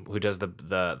 Who does the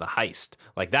heist?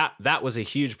 Like that was a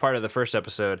huge part of the first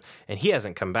episode, and he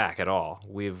hasn't come back at all.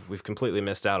 We've completely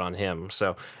missed out on him.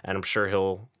 So, and I'm sure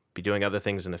he'll be doing other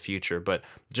things in the future, but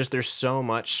just there's so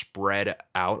much spread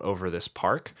out over this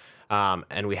park,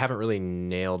 and we haven't really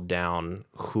nailed down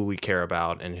who we care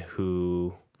about and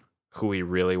who we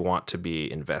really want to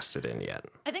be invested in yet.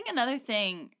 I think another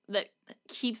thing that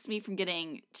keeps me from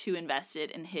getting too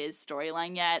invested in his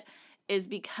storyline yet is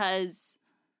because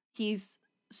he's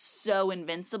so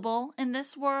invincible in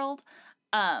this world.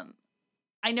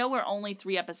 I know we're only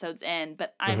 3 episodes in,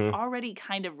 but I'm already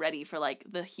kind of ready for like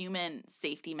the human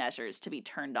safety measures to be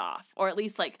turned off, or at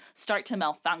least like start to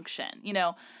malfunction. You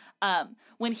know,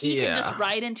 when he can just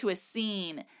ride into a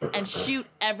scene and shoot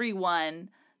everyone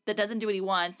that doesn't do what he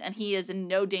wants, and he is in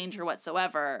no danger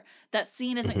whatsoever, that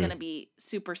scene isn't going to be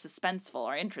super suspenseful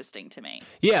or interesting to me.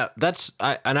 Yeah,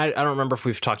 I don't remember if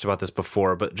we've talked about this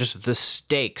before, but just the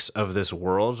stakes of this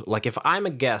world. Like if I'm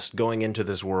a guest going into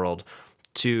this world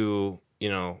to,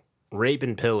 rape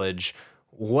and pillage,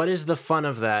 what is the fun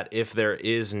of that if there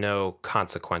is no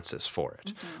consequences for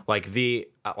it? Like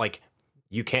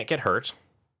you can't get hurt.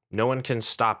 No one can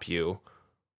stop you.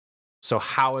 So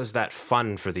how is that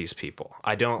fun for these people?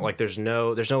 I don't like, there's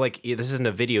no like, this isn't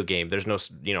a video game. There's no,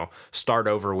 start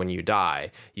over when you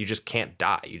die. You just can't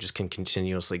die. You just can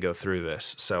continuously go through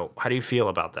this. So how do you feel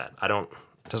about that?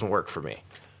 It doesn't work for me.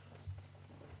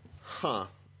 Huh.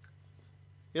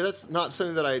 Yeah, that's not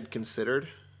something that I had considered.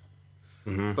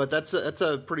 But that's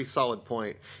a pretty solid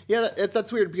point. Yeah,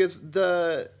 that's weird because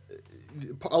a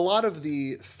lot of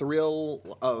the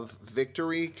thrill of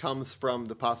victory comes from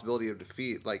the possibility of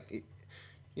defeat. Like,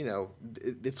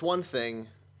 it's one thing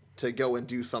to go and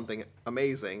do something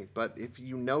amazing, but if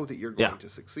you know that you're going to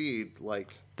succeed,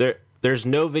 like there's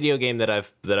no video game that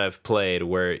I've played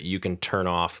where you can turn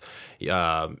off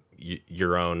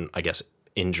your own, I guess,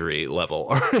 injury level,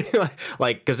 or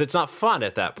like, because it's not fun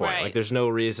at that point. Right. Like there's no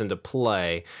reason to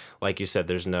play. Like you said,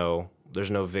 there's no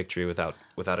victory without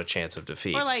a chance of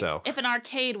defeat. Or like if an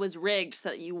arcade was rigged so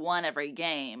that you won every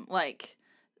game, like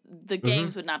the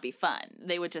games would not be fun.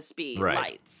 They would just be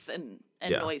lights and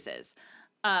noises.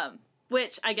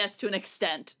 Which I guess to an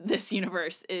extent, this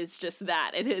universe is just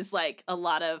that. It is like a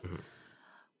lot of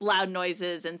loud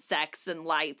noises and sex and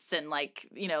lights and like,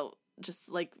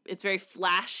 just like it's very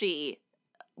flashy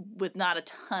with not a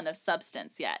ton of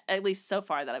substance yet, at least so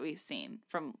far that we've seen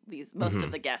from these most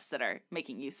of the guests that are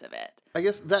making use of it. I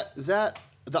guess that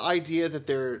the idea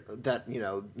that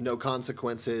no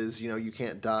consequences, you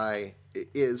can't die,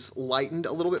 is lightened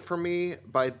a little bit for me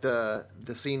by the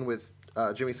scene with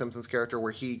Jimmy Simpson's character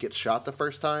where he gets shot the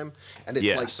first time and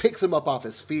it like picks him up off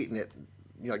his feet and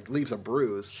it leaves a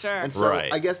bruise. Sure. And so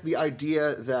I guess the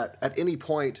idea that at any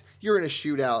point you're in a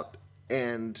shootout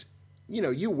and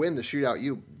you win the shootout,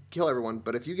 you kill everyone,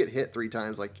 but if you get hit 3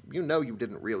 times, like, you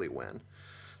didn't really win.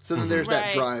 So then there's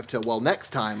that drive to, well, next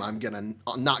time I'm going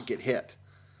to not get hit.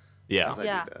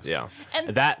 Yeah. Yeah. And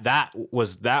that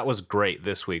was great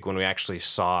this week when we actually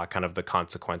saw kind of the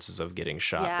consequences of getting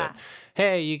shot. Yeah. That,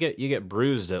 hey, you get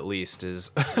bruised at least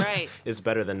is is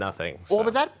better than nothing. So.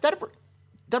 Well, but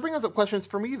that brings up questions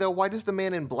for me, though. Why does the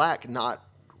man in black not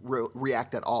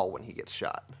react at all when he gets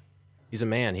shot? He's a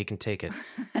man. He can take it.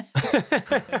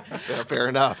 Yeah, fair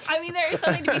enough. I mean, there is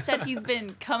something to be said. He's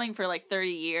been coming for like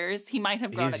 30 years. He might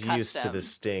have grown accustomed. He's used to the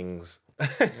stings.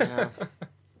 Yeah.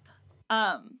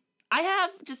 I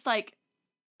have just like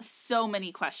so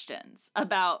many questions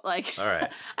about like. All right.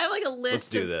 I have like a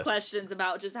list of questions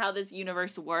about just how this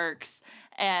universe works,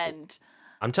 and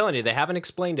I'm telling you, they haven't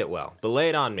explained it well. But lay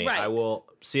it on me. Right. I will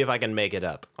see if I can make it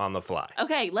up on the fly.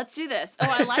 Okay, let's do this. Oh,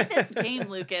 I like this game,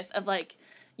 Lucas, of like.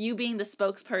 You being the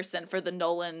spokesperson for the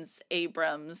Nolans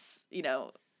Abrams,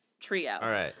 trio.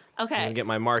 All right. Okay. I'm gonna get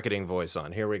my marketing voice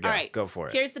on. Here we go. All right. Go for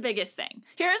it. Here's the biggest thing.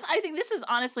 I think this is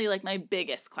honestly like my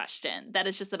biggest question. That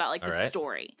is just about like the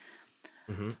story.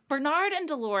 Bernard and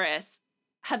Dolores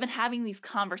have been having these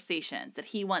conversations that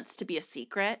he wants to be a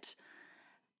secret.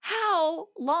 How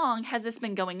long has this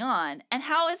been going on? And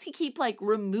how does he keep like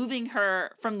removing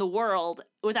her from the world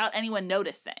without anyone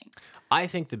noticing? I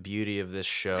think the beauty of this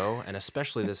show, and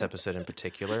especially this episode in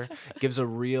particular, gives a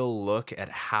real look at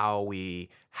how we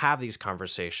have these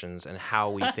conversations and how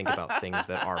we think about things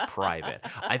that are private.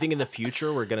 I think in the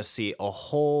future, we're going to see a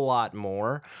whole lot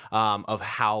more of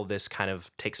how this kind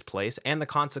of takes place and the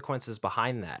consequences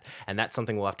behind that. And that's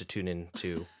something we'll have to tune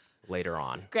into later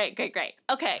on. Great.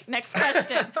 Okay, next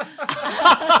question.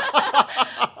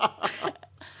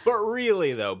 But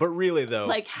really though,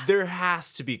 like, there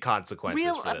has to be consequences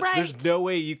for this. Right. There's no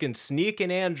way you can sneak an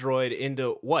android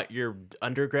into your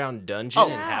underground dungeon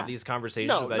and have these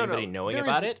conversations without anybody knowing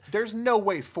about it. There's no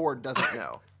way Ford doesn't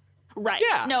know. Right.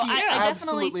 Yeah. No, I definitely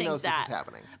absolutely think knows that. this is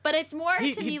happening. But it's more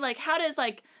to me like, how does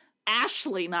like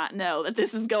Ashley not know that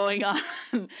this is going on?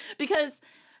 Because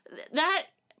that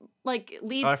like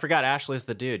leads. Oh, I forgot Ashley's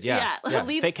the dude. Yeah.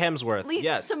 Leads, fake Hemsworth. Leads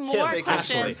yes. to more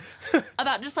questions Ashley.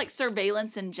 about just like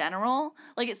surveillance in general.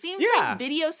 Like it seems like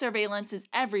video surveillance is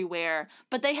everywhere,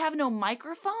 but they have no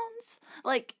microphones.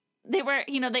 Like they were,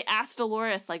 they asked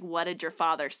Dolores, like, what did your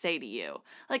father say to you?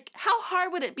 Like, how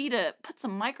hard would it be to put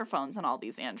some microphones on all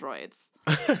these androids?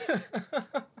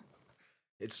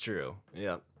 It's true.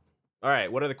 Yeah. All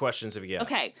right, what other questions have you got?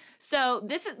 Okay, so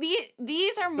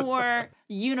these are more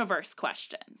universe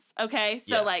questions. Okay,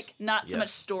 so like not so much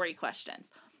story questions.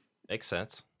 Makes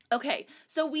sense. Okay,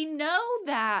 so we know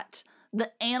that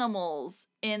the animals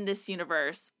in this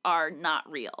universe are not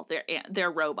real.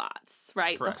 They're robots,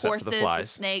 right? Correct. The horses, Except for the flies. the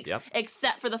snakes, Yep.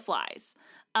 except for the flies.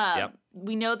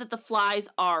 We know that the flies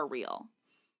are real.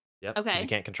 Yep. Okay. 'Cause you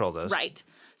can't control those. Right.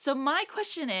 So my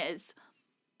question is,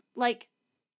 like,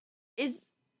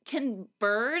 can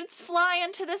birds fly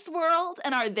into this world,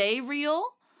 and are they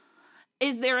real?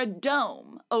 Is there a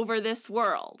dome over this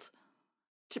world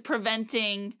to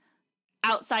preventing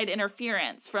outside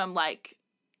interference from like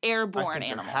airborne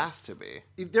animals? There has to be.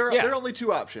 There are only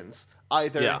two options.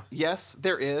 Either yes,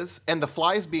 there is, and the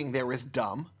flies being there is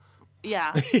dumb.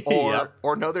 Yeah.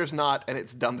 Or no, there's not, and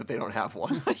it's dumb that they don't have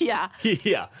one. Yeah.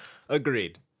 Yeah.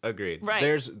 Agreed. Right.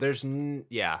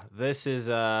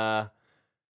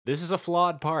 This is a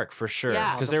flawed park for sure.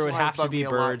 Yeah. Because The there would flies have to bug be me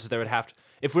a lot. birds. There would have to.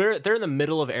 If they're in the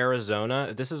middle of Arizona,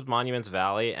 if this is Monuments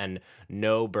Valley, and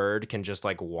no bird can just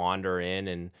like wander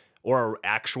in or an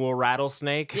actual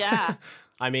rattlesnake. Yeah.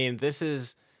 I mean, this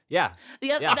is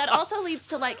That also leads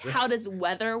to like, how does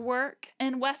weather work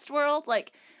in Westworld?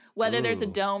 Like, whether there's a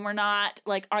dome or not,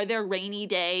 like, are there rainy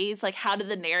days? Like, how do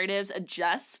the narratives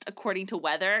adjust according to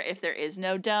weather if there is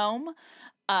no dome?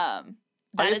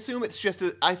 I assume it's just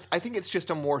I think it's just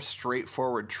a more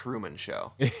straightforward Truman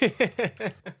Show.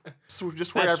 So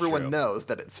just where That's everyone true. knows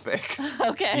that it's fake.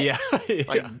 Okay. Yeah.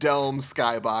 Like dome,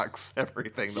 skybox,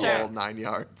 everything, the Sure. whole 9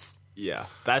 yards. Yeah.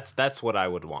 That's what I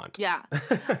would want. Yeah.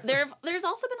 There's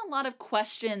also been a lot of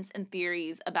questions and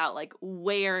theories about like,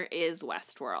 where is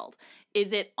Westworld?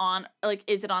 Is it on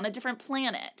a different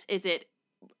planet? Is it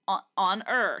on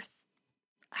Earth?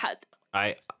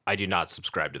 I do not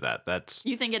subscribe to that.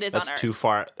 You think it is on Earth? Too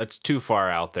far. That's too far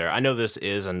out there. I know this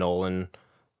is a Nolan,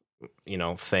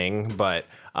 thing, but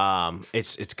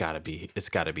it's got to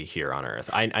be here on Earth.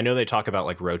 I know they talk about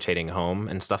like rotating home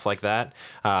and stuff like that.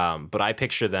 But I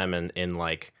picture them in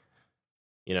like,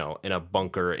 in a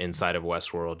bunker inside of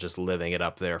Westworld, just living it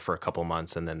up there for a couple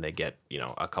months, and then they get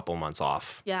a couple months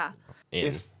off. Yeah.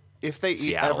 If they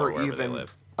Seattle or ever wherever they even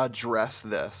live. address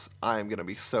this, I'm gonna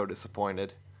be so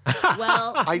disappointed.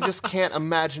 Well, I just can't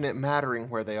imagine it mattering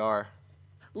where they are.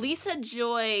 Lisa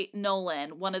Joy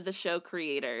Nolan, one of the show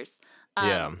creators,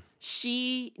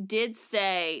 she did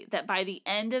say that by the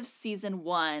end of season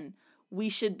 1, we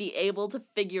should be able to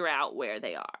figure out where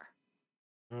they are.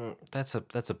 That's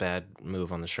a bad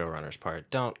move on the showrunner's part.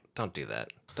 Don't do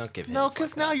that. Don't give hints. No,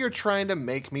 because like now that. you're trying to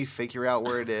make me figure out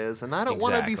where it is, and I don't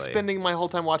want to be Exactly. spending my whole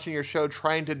time watching your show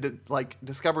trying to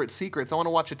discover its secrets. I want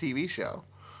to watch a TV show.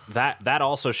 That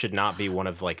also should not be one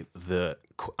of like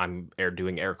I'm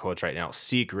doing air quotes right now,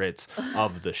 secrets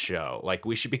of the show. Like,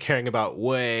 we should be caring about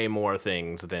way more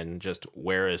things than just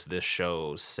where is this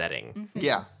show's setting. Mm-hmm.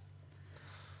 Yeah.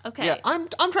 Okay. Yeah, I'm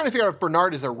trying to figure out if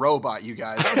Bernard is a robot, you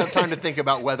guys. I don't have time to think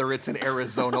about whether it's in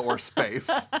Arizona or space.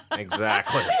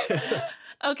 Exactly.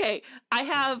 Okay.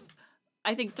 I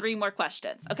think 3 more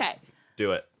questions. Okay.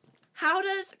 Do it. How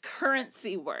does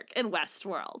currency work in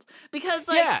Westworld? Because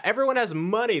everyone has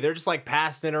money. They're just like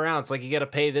passing it around. It's like, you got to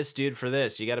pay this dude for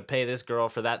this. You got to pay this girl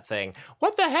for that thing.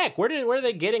 What the heck? Where are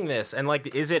they getting this? And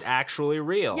like, is it actually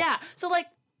real? Yeah. So like,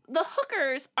 the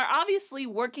hookers are obviously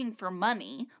working for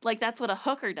money. Like, that's what a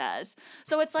hooker does.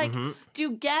 So it's like,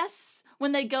 do guests,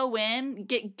 when they go in,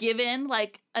 get given,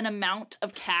 like, an amount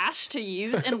of cash to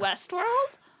use in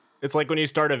Westworld? It's like when you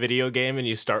start a video game and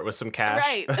you start with some cash.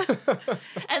 Right.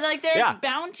 And, like, there's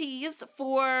bounties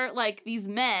for, like, these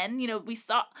men. You know, we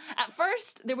saw, at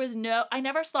first, I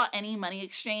never saw any money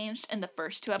exchanged in the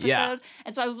first 2 episodes. Yeah.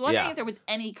 And so I was wondering if there was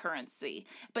any currency.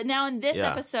 But now in this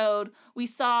episode, we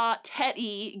saw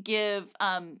Teddy give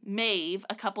Maeve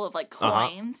a couple of, like,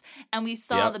 coins. And we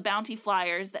saw the bounty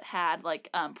flyers that had, like,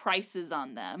 prices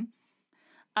on them.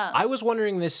 I was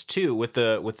wondering this, too, with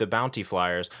the bounty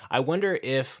flyers. I wonder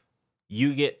if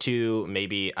you get to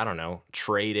maybe, I don't know,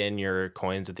 trade in your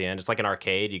coins at the end. It's like an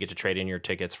arcade. You get to trade in your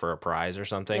tickets for a prize or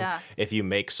something. Yeah. If you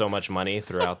make so much money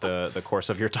throughout the course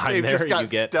of your time there, you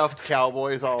get stuffed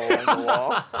cowboys all along the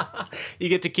wall. You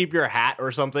get to keep your hat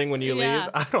or something when you leave.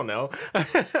 I don't know.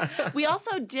 We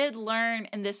also did learn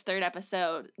in this 3rd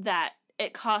episode that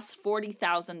it costs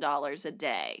 $40,000 a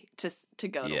day to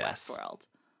go to Westworld.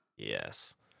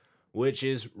 Yes. Which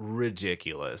is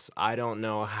ridiculous. I don't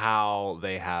know how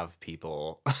they have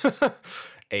people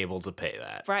able to pay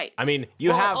that. Right. I mean,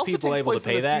 you have people able to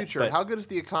pay that. But how good is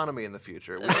the economy in the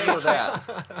future? We don't know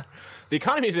that. The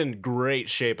economy's in great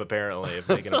shape, apparently, if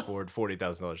they can afford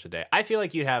 $40,000 a day. I feel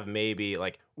like you'd have maybe,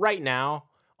 like, right now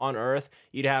on Earth,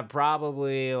 you'd have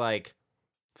probably, like,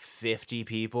 50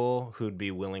 people who'd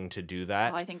be willing to do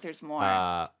that. Oh, I think there's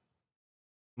more.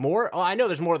 More? Oh, I know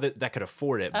there's more that could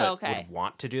afford it, but would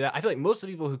want to do that. I feel like most of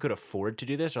the people who could afford to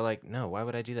do this are like, no, why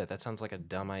would I do that? That sounds like a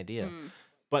dumb idea.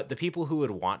 But the people who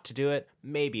would want to do it,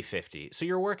 maybe 50. So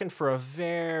you're working for a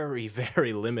very,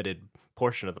 very limited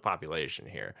portion of the population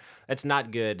here. That's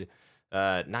not good.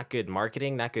 Not good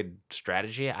marketing. Not good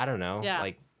strategy. I don't know. Yeah.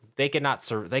 Like they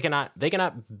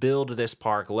cannot build this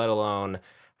park, let alone.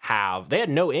 They had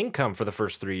no income for the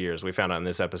first 3 years, we found out in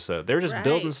this episode. They were just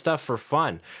building stuff for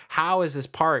fun. How is this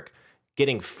park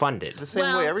getting funded? The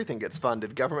same way everything gets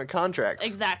funded, government contracts.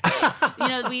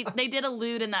 Exactly. They did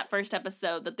allude in that first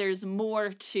episode that there's more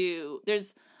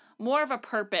of a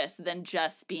purpose than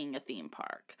just being a theme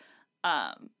park.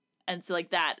 And so, like,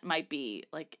 that might be,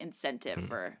 like, incentive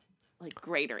for, like,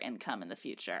 greater income in the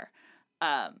future.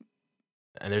 And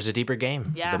there's a deeper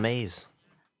game. Yeah. The maze.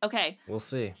 Okay. We'll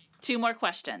see. 2 more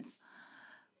questions.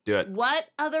 Do it. What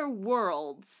other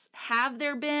worlds have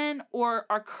there been or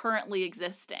are currently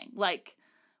existing? Like,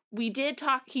 he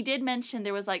did mention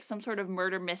there was, like, some sort of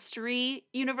murder mystery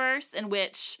universe in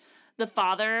which the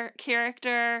father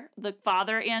character, the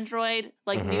father android,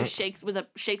 like, was a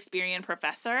Shakespearean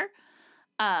professor.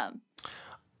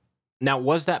 Now,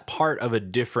 was that part of a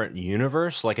different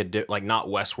universe? Like, not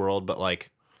Westworld, but,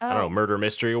 like, I don't know, Murder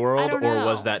Mystery World?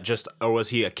 Or was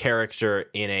he a character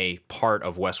in a part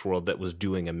of Westworld that was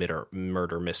doing a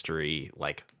murder mystery,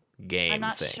 like, game I'm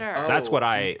not thing? sure. That's what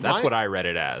I read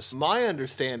it as. My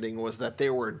understanding was that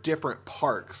there were different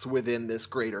parks within this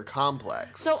greater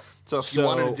complex. So if you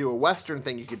wanted to do a Western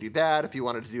thing, you could do that. If you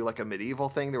wanted to do, like, a medieval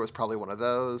thing, there was probably one of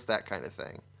those, that kind of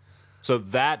thing. So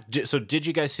did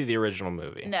you guys see the original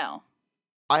movie? No.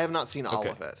 I have not seen all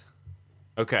of it.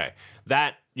 Okay.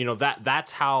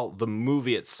 That's how the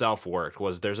movie itself worked.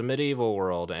 Was there's a medieval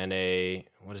world and a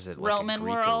Roman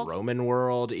world? Roman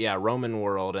world. Yeah, Roman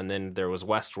world, and then there was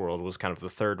Westworld was kind of the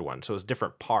third one. So it was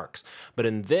different parks. But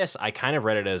in this, I kind of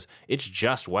read it as it's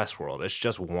just Westworld. It's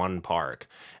just one park,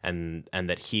 and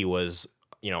that he was,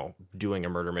 doing a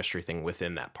murder mystery thing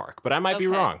within that park. But I might be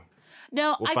wrong.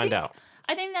 No, we'll find out.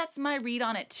 I think that's my read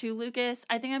on it too, Lucas.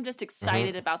 I think I'm just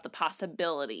excited about the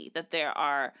possibility that there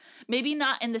are, maybe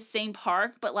not in the same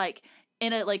park, but like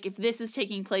if this is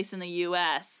taking place in the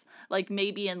US, like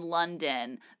maybe in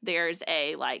London, there's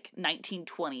a like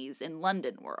 1920s in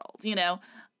London world,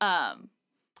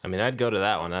 I mean, I'd go to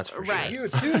that one, that's for sure. You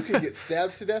too could get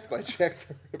stabbed to death by Jack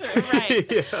the Ripper.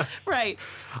 Right. Right.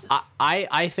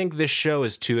 I think this show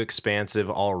is too expansive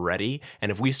already,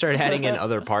 and if we start adding in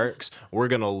other parks, we're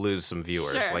going to lose some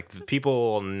viewers. Sure. Like,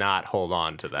 people will not hold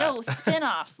on to that. No,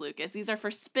 spin-offs, Lucas. These are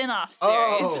for spin-off series.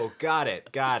 Oh, got it.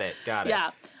 Yeah.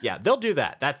 Yeah, they'll do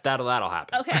that. That'll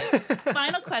happen. Okay.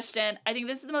 Final question. I think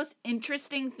this is the most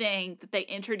interesting thing that they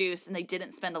introduced and they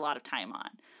didn't spend a lot of time on.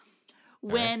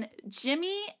 When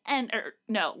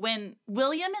when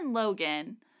William and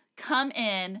Logan come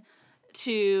in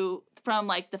from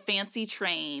like the fancy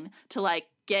train to like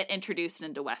get introduced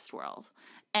into Westworld,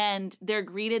 and they're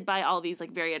greeted by all these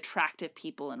like very attractive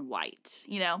people in white,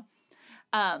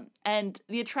 and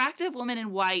the attractive woman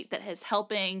in white that is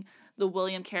helping the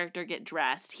William character get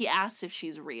dressed, he asks if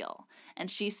she's real,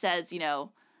 and she says,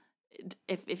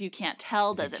 if you can't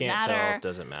tell, does If it you can't matter? tell,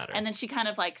 does it matter? And then she kind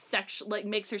of like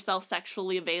makes herself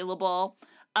sexually available.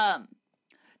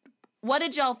 What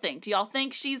did y'all think? Do y'all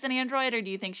think she's an android or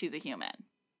do you think she's a human?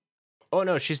 Oh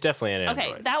no, she's definitely an android.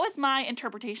 Okay, that was my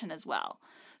interpretation as well.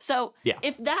 So Yeah.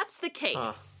 if that's the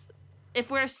case,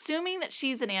 if we're assuming that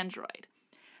she's an android,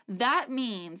 that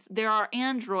means there are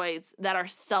androids that are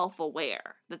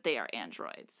self-aware that they are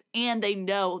androids, and they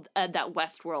know that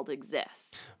Westworld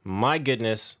exists. My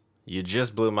goodness, you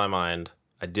just blew my mind.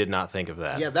 I did not think of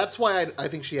that. Yeah, that's why I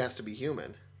think she has to be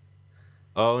human.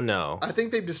 Oh no. I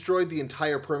think they've destroyed the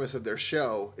entire premise of their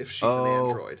show if she's an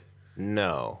android.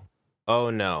 No. Oh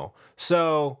no.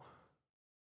 So.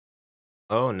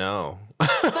 Oh no.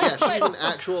 Yeah, she's an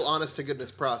actual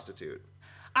honest-to-goodness prostitute.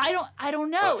 I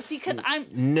don't know. See, because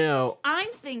No. I'm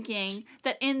thinking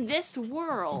that in this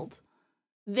world,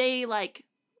 they like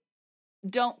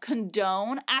don't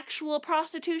condone actual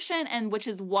prostitution, and which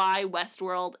is why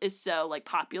Westworld is so like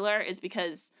popular, is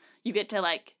because you get to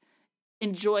like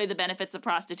enjoy the benefits of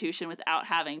prostitution without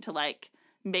having to like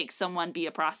make someone be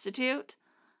a prostitute.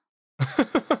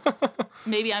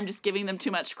 Maybe I'm just giving them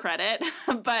too much credit,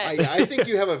 but I think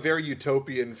you have a very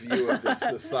utopian view of this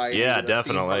society. Yeah, and a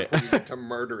theme definitely. park where you get to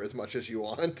murder as much as you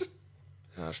want.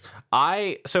 Gosh.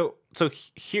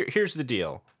 Here's the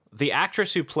deal. The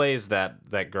actress who plays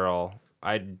that girl,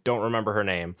 I don't remember her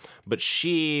name, but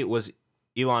she was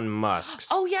Elon Musk's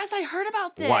oh yes, I heard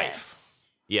about this. wife.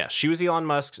 Yeah, she's Elon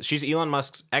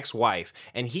Musk's ex-wife,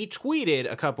 and he tweeted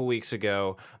a couple weeks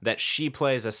ago that she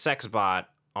plays a sex bot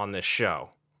on this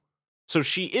show. So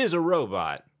she is a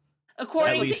robot.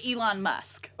 According to Elon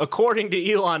Musk. According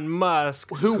to Elon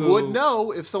Musk. Who would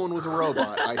know if someone was a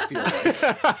robot, I feel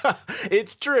like.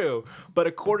 It's true. But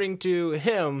according to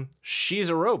him, she's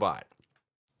a robot.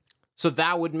 So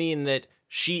that would mean that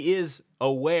she is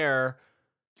aware.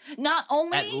 Not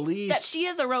only At least- that she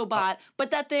is a robot,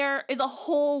 but that there is a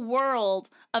whole world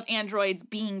of androids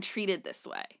being treated this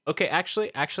way. Okay,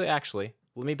 actually,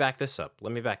 let me back this up.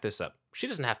 She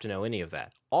doesn't have to know any of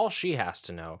that. All she has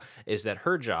to know is that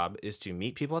her job is to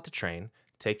meet people at the train,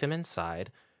 take them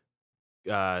inside,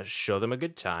 show them a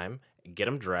good time, get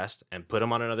them dressed, and put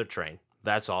them on another train.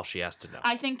 That's all she has to know.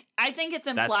 I think it's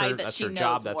implied that she knows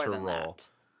job. more That's her than role. that.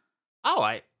 Oh,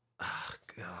 I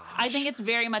think it's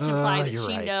very much implied that you're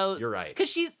she right. knows. You're right.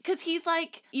 Because he's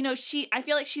like, I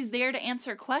feel like she's there to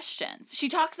answer questions. She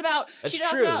talks about. That's she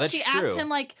talks true. about. That's she true. asks him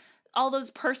like all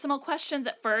those personal questions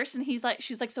at first, and she's like,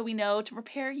 so we know to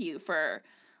prepare you for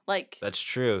like. That's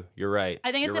true. You're right.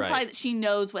 I think it's You're implied right. that she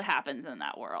knows what happens in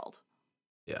that world.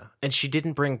 Yeah. And she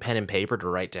didn't bring pen and paper to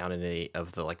write down any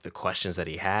of the the questions that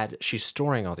he had. She's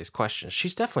storing all these questions.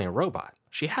 She's definitely a robot.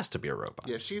 She has to be a robot.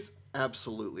 Yeah, she's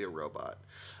absolutely a robot.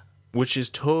 Which is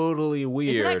totally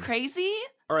weird. Isn't that crazy?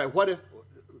 All right, let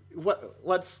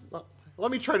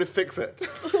me try to fix it.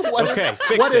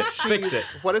 Fix it.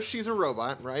 What if she's a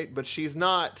robot, right? But she's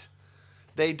not.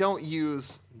 They don't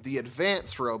use the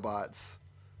advanced robots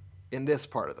in this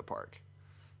part of the park.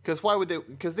 Because why would they?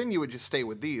 Because then you would just stay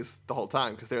with these the whole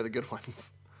time because they're the good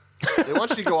ones. They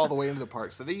want you to go all the way into the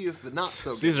park, so they use the not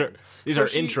so good. These are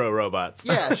intro robots.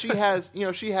 Yeah, she has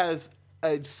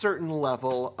a certain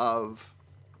level of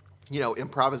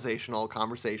improvisational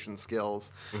conversation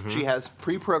skills. Mm-hmm. She has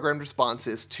pre-programmed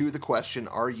responses to the question,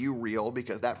 "Are you real?"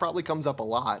 Because that probably comes up a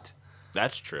lot.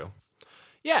 That's true.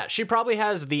 Yeah, she probably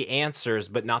has the answers,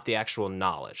 but not the actual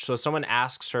knowledge. So if someone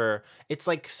asks her, it's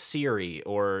like Siri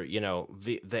or,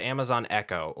 the Amazon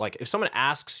Echo. Like if someone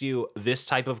asks you this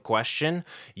type of question,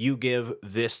 you give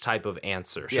this type of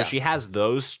answer. So Yeah. she has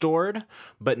those stored,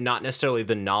 but not necessarily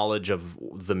the knowledge of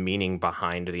the meaning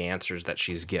behind the answers that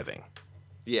she's giving.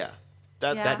 Yeah.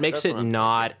 That makes that's it what I'm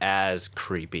not as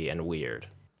creepy and weird.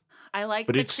 I like,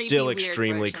 But the it's creepy, still weird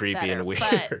extremely version creepy better, and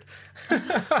weird.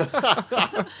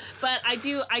 But I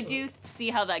do see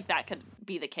how that could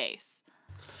be the case.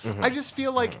 I just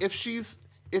feel like if she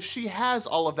has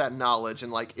all of that knowledge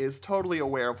and is totally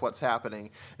aware of what's happening,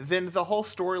 then the whole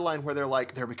storyline where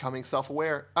they're becoming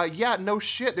self-aware. Yeah, no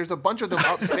shit. There's a bunch of them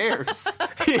upstairs.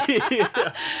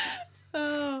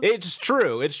 It's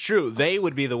true. They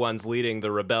would be the ones leading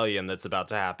the rebellion that's about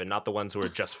to happen, not the ones who are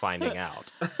just finding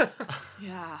out.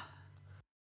 Yeah.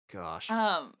 Gosh.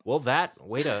 Well,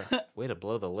 way to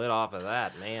blow the lid off of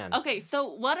that, man. Okay, so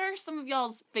what are some of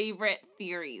y'all's favorite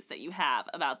theories that you have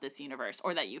about this universe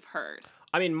or that you've heard?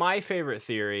 I mean, my favorite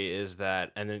theory is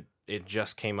that, and it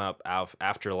just came up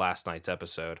after last night's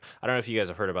episode. I don't know if you guys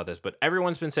have heard about this, but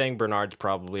everyone's been saying Bernard's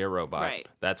probably a robot. Right.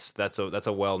 That's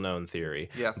a well-known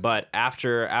theory. Yeah. But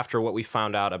after what we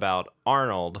found out about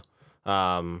Arnold,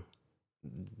 Dr.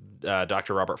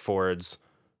 Robert Ford's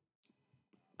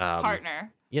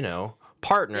partner.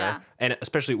 Partner, Yeah. and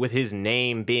especially with his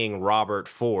name being Robert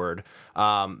Ford,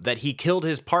 that he killed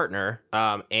his partner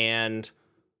and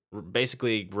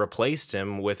basically replaced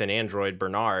him with an android,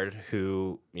 Bernard,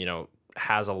 who,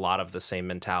 has a lot of the same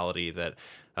mentality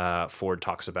that Ford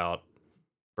talks about.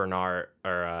 Bernard,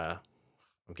 or I'm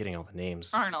getting all the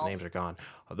names. Arnold. The names are gone.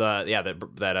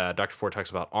 That Dr. Ford talks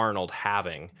about Arnold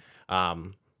having.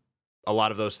 A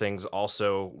lot of those things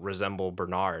also resemble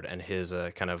Bernard and his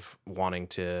kind of wanting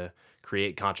to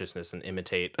create consciousness and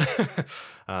imitate,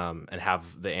 and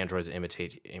have the androids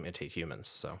imitate humans.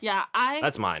 So Yeah,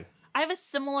 that's mine. I have a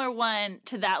similar one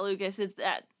to that, Lucas, is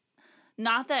that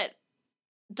not that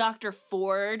Dr.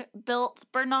 Ford built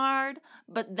Bernard,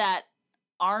 but that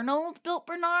Arnold built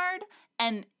Bernard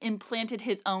and implanted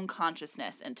his own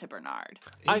consciousness into Bernard.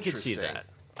 I could see that.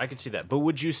 But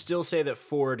would you still say that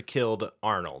Ford killed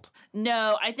Arnold?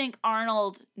 No, I think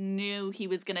Arnold knew he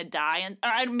was going to die.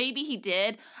 Or maybe he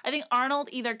did. I think Arnold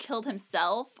either killed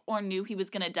himself or knew he was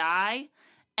going to die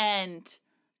and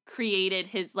created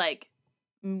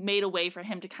made a way for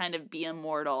him to kind of be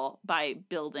immortal by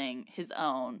building his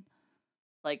own.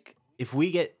 If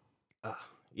we get...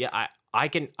 I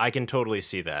can totally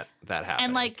see that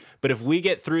happening. And but if we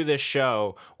get through this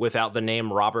show without the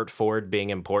name Robert Ford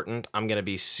being important, I'm gonna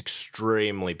be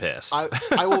extremely pissed.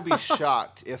 I will be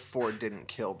shocked if Ford didn't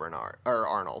kill Bernard or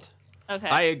Arnold. Okay,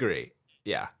 I agree.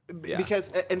 Yeah.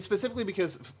 Because specifically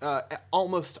because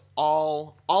almost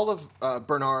all of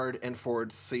Bernard and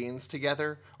Ford's scenes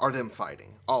together are them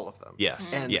fighting, all of them.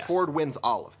 Yes. And yes. Ford wins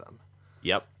all of them.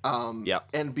 Yep. Yep.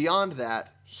 And beyond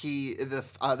that,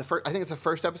 the first, I think it's the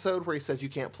first episode where he says you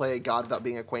can't play God without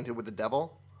being acquainted with the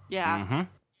devil. Yeah. Mm-hmm.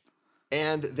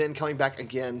 And then coming back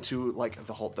again to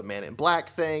the Man in Black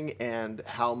thing and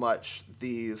how much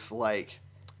these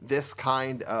this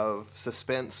kind of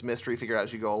suspense mystery figure out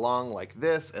as you go along, like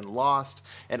this and Lost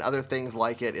and other things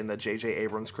like it in the J.J.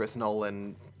 Abrams, Chris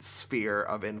Nolan sphere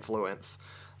of influence,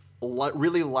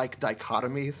 really like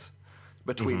dichotomies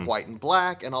between white and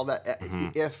black and all that.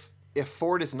 If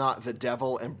Ford is not the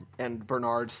devil and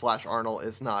Bernard / Arnold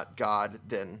is not God,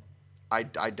 then I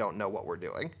don't know what we're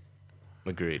doing.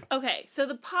 Agreed. Okay, so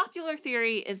the popular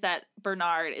theory is that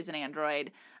Bernard is an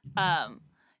android.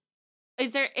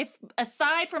 Is there, if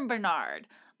aside from Bernard,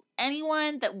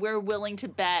 anyone that we're willing to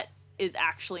bet is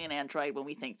actually an android when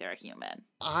we think they're a human?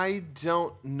 I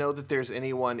don't know that there's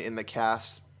anyone in the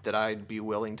cast that I'd be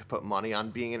willing to put money on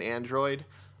being an android.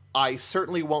 I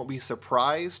certainly won't be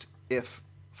surprised if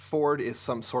Ford is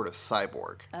some sort of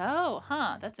cyborg. Oh,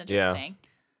 that's interesting. Yeah,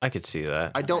 I could see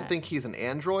that. I don't think he's an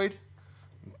android,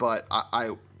 but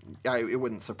I it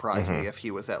wouldn't surprise me if he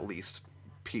was at least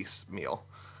piecemeal.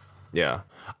 Yeah.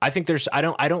 I think I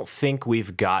don't think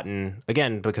we've gotten,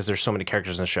 again, because there's so many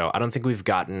characters in the show, I don't think we've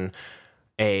gotten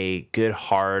a good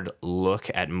hard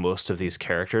look at most of these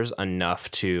characters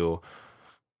enough to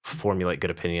formulate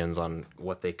good opinions on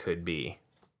what they could be.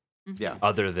 Yeah.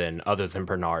 Other than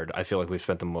Bernard, I feel like we've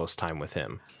spent the most time with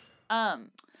him.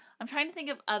 I'm trying to think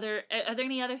of are there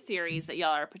any other theories that y'all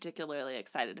are particularly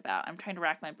excited about? I'm trying to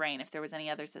rack my brain if there was any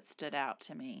others that stood out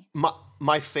to me.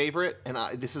 My favorite, and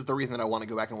this is the reason that I want to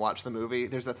go back and watch the movie,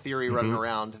 there's a theory running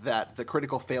around that the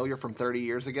critical failure from 30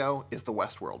 years ago is the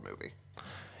Westworld movie.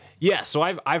 Yeah, so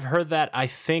I've heard that. I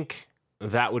think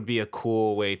that would be a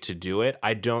cool way to do it.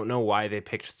 I don't know why they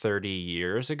picked 30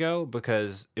 years ago,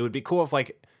 because it would be cool if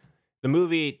the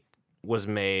movie was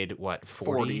made,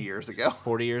 40 years ago?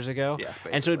 40 years ago? Yeah,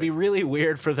 basically. And so it'd be really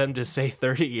weird for them to say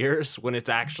 30 years when it's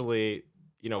actually,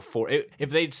 if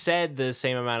they'd said the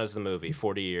same amount as the movie,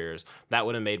 40 years, that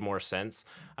would have made more sense,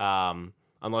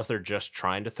 unless they're just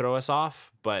trying to throw us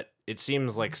off. But it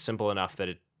seems simple enough that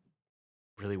it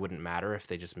really wouldn't matter if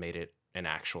they just made it an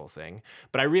actual thing.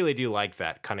 But I really do like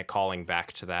that, kind of calling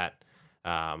back to that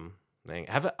thing.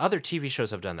 Other TV shows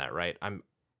have done that, right?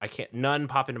 None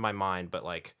pop into my mind, but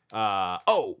Battlestar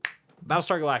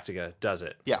Galactica does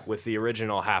it. Yeah. With the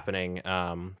original happening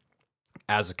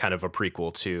as a kind of a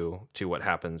prequel to what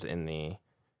happens in the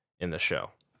show,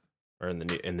 or in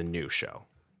the new show.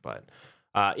 But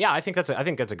I think that's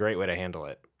a great way to handle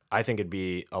it. I think it'd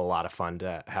be a lot of fun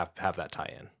to have that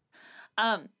tie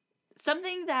in.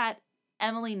 Something that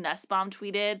Emily Nussbaum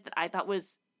tweeted that I thought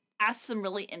asked some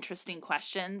really interesting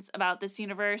questions about this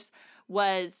universe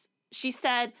was, she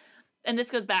said, and this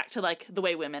goes back to the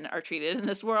way women are treated in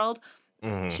this world.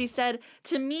 Mm-hmm. She said,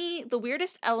 "To me, the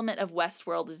weirdest element of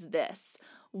Westworld is this.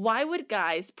 Why would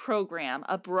guys program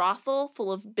a brothel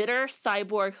full of bitter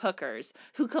cyborg hookers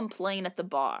who complain at the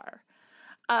bar?"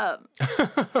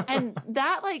 And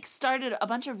that started a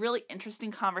bunch of really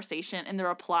interesting conversation in the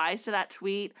replies to that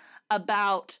tweet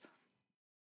about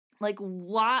like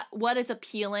what is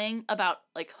appealing about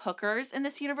like hookers in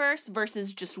this universe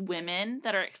versus just women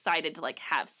that are excited to like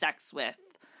have sex with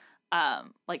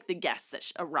like the guests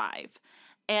that arrive.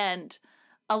 And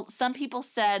some people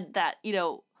said that, you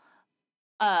know,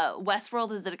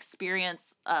 Westworld is an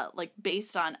experience like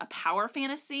based on a power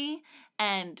fantasy,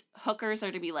 and hookers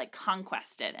are to be like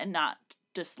conquested and not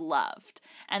just loved,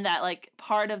 and that like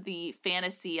part of the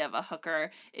fantasy of a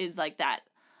hooker is like that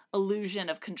illusion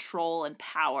of control and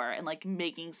power and like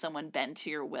making someone bend to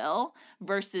your will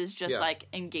versus just like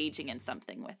engaging in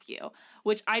something with you,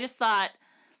 which I just thought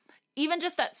even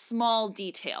just that small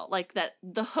detail, like that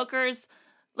the hookers,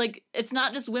 like it's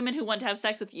not just women who want to have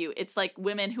sex with you, it's like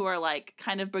women who are like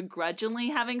kind of begrudgingly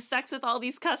having sex with all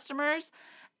these customers,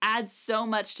 adds so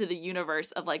much to the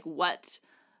universe of like what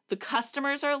the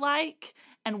customers are like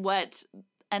and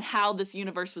how this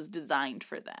universe was designed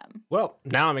for them. Well,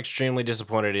 now I'm extremely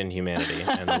disappointed in humanity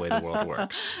and the way the world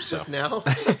works. So. Just now?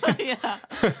 Yeah.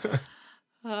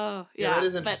 Oh, yeah. That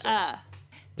is interesting. But,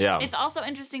 yeah. It's also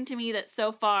interesting to me that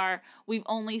so far we've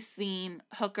only seen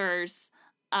hookers,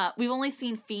 we've only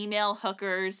seen female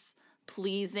hookers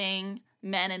pleasing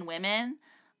men and women.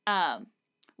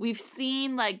 We've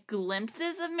seen like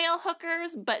glimpses of male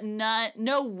hookers, but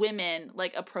no women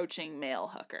like approaching male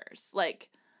hookers. Like,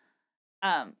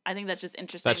 I think that's just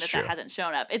interesting that hasn't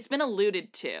shown up. It's been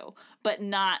alluded to, but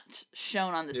not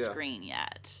shown on the screen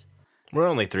yet. We're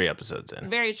only 3 episodes in.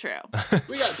 Very true.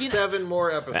 We got 7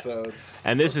 more episodes.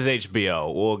 And this is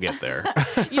HBO. We'll get there.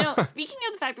 You know, speaking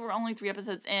of the fact that we're only 3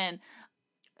 episodes in,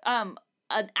 an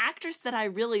actress that I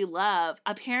really love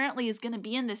apparently is going to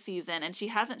be in this season, and she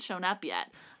hasn't shown up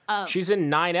yet. She's in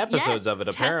 9 episodes of it,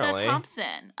 apparently. Tessa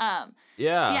Thompson.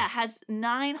 Yeah, has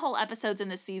 9 whole episodes in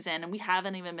this season, and we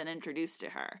haven't even been introduced to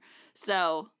her.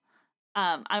 So,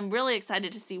 I'm really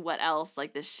excited to see what else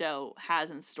like this show has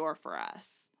in store for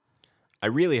us. I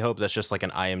really hope that's just like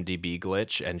an IMDb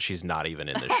glitch, and she's not even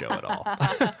in the show at all.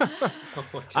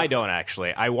 I don't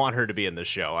actually. I want her to be in the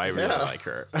show. I really like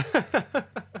her.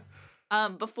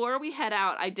 Before we head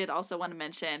out, I did also want to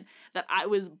mention that I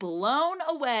was blown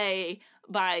away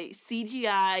by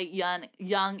CGI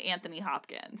young Anthony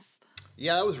Hopkins.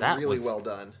 Yeah, that was really well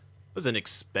done. It was an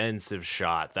expensive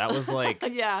shot. That was like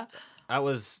yeah. That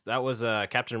was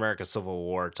Captain America: Civil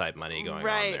War type money going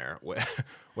on there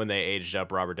when they aged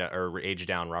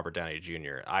down Robert Downey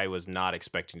Jr. I was not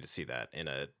expecting to see that in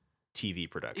a TV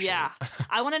production. Yeah.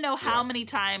 I want to know how many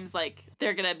times like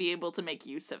they're going to be able to make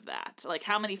use of that. Like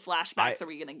how many flashbacks are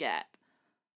we going to get?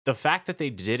 The fact that they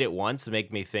did it once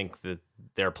make me think that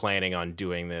they're planning on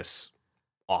doing this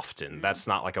often. Mm-hmm. That's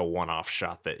not like a one-off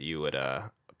shot that you would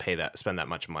spend that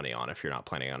much money on if you're not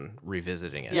planning on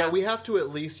revisiting it. Yeah, we have to at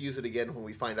least use it again when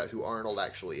we find out who Arnold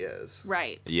actually is.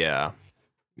 Right. Yeah.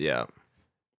 Yeah.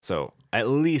 So at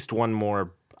least one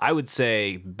more, I would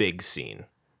say, big scene.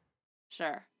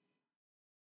 Sure.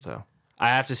 So I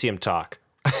have to see him talk.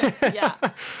 Yeah.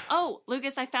 Oh,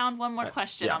 Lucas, I found one more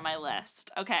question on my list.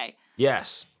 Okay.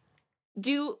 Yes.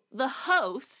 Do the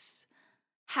hosts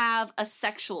have a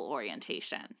sexual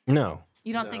orientation? No.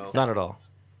 You don't think so? Not at all.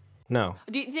 No.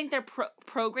 Do you think they're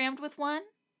programmed with one?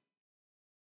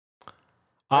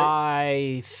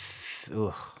 I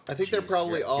think they're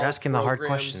probably all. You're asking the hard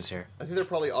questions here. I think they're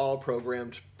probably all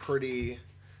programmed pretty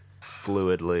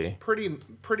fluidly.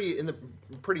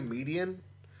 Pretty median.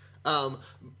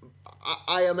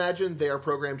 I imagine they are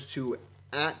programmed to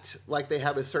act like they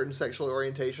have a certain sexual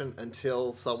orientation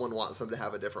until someone wants them to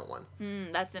have a different one.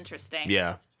 That's interesting.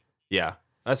 Yeah. Yeah.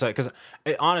 That's right. Because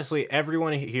honestly,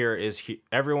 everyone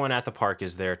at the park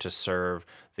is there to serve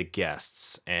the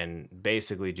guests and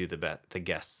basically do the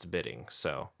guests' bidding.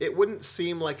 So it wouldn't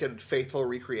seem like a faithful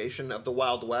recreation of the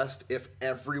Wild West if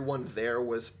everyone there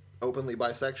was openly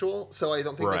bisexual. So I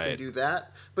don't think they can do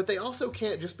that. But they also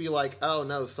can't just be like, oh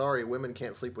no, sorry, women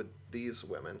can't sleep with these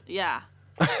women. Yeah.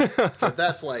 Because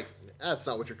that's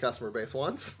not what your customer base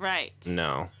wants. Right.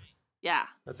 No. Yeah.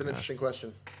 That's an interesting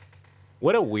question.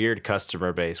 What a weird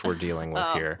customer base we're dealing with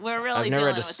here. We're really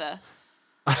dealing with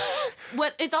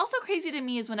What it's also crazy to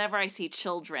me is whenever I see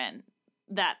children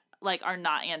that like are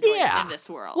not androids in this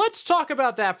world. Let's talk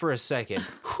about that for a second.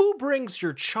 Who brings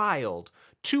your child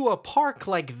to a park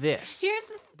like this?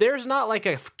 There's not like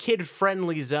a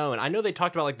kid-friendly zone. I know they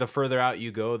talked about like the further out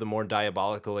you go, the more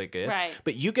diabolical it gets. Right.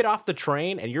 But you get off the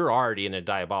train and you're already in a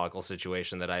diabolical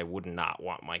situation that I would not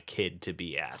want my kid to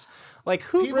be at. Like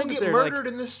who People brings get their murdered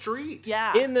in the street.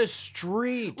 Yeah. In the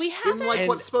street. We haven't in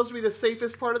what's supposed to be the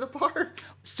safest part of the park.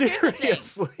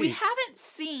 Seriously. We haven't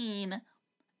seen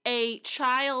a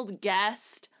child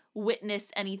guest witness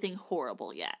anything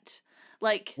horrible yet.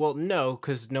 Like, well, no,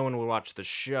 because no one would watch the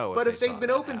show. But if they they've saw been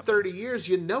that open happen. 30 years,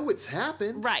 you know it's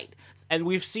happened. Right. And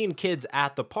we've seen kids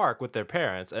at the park with their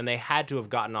parents, and they had to have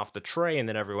gotten off the train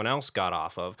that everyone else got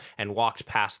off of and walked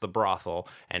past the brothel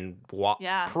and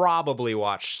probably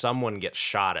watched someone get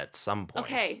shot at some point.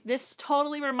 Okay, this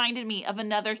totally reminded me of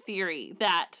another theory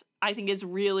that I think is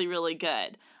really, really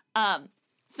good.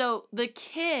 So the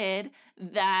kid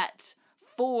that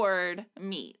Ford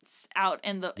meets out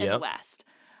in the West,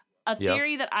 a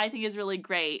theory that I think is really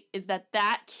great is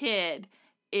that kid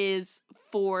is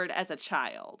Ford as a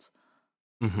child.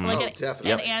 Mm-hmm. Like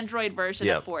an android version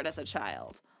of Ford as a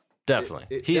child. Definitely.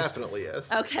 It definitely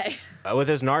is. Okay. With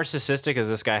as narcissistic as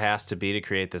this guy has to be to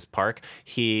create this park,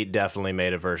 he definitely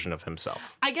made a version of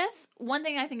himself. I guess one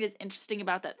thing I think is interesting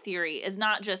about that theory is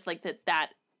not just like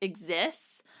that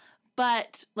exists,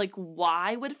 but like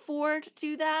why would Ford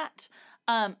do that?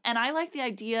 And I like the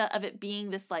idea of it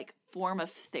being this like form of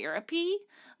therapy.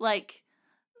 Like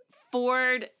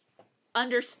Ford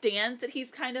understands that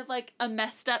he's kind of like a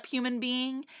messed up human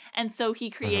being, and so he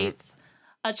creates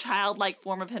a childlike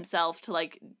form of himself to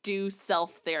like do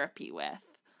self-therapy with.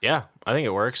 Yeah, I think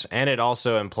it works. And it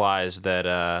also implies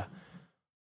that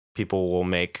people will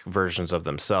make versions of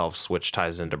themselves, which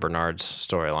ties into Bernard's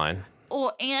storyline.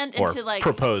 Well, and or into like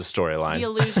proposed storyline. The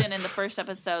illusion in the first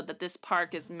episode that this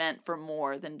park is meant for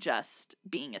more than just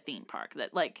being a theme park.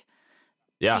 That like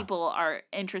people are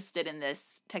interested in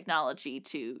this technology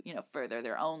to, further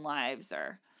their own lives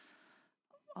or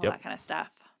all that kind of stuff.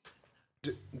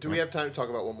 Do we have time to talk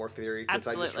about one more theory? Because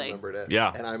I just remembered it.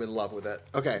 Yeah. And I'm in love with it.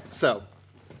 Okay, so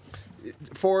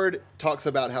Ford talks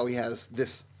about how he has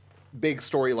this big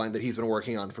storyline that he's been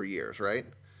working on for years, right?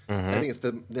 Mm-hmm. I think it's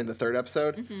in the third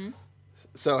episode. Mm-hmm.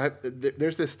 So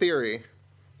there's this theory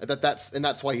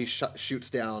that's why he shoots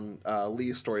down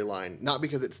Lee's storyline, not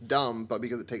because it's dumb, but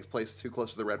because it takes place too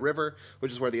close to the Red River,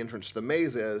 which is where the entrance to the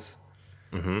maze is.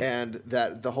 Mm-hmm. And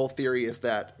that the whole theory is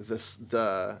that the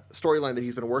storyline that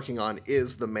he's been working on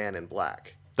is the Man in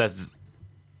Black. That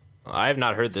I have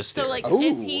not heard this theory. So like,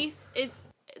 is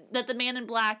that the Man in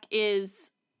Black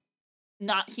is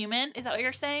not human? Is that what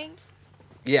you're saying?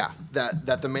 Yeah,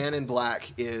 that the Man in Black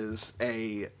is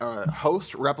a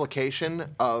host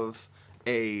replication of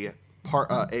a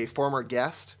former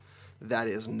guest that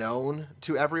is known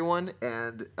to everyone,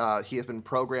 and he has been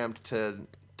programmed to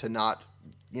not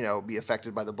be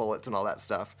affected by the bullets and all that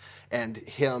stuff. And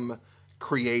him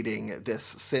creating this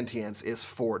sentience is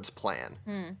Ford's plan.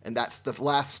 And that's the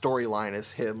last storyline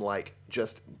is him like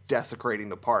just desecrating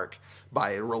the park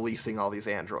by releasing all these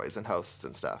androids and hosts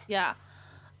and stuff. Yeah.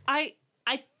 I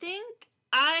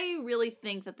really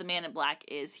think that the Man in Black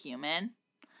is human.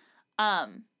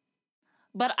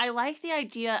 But I like the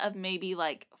idea of maybe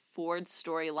like Ford's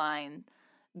storyline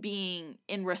being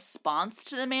in response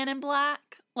to the Man in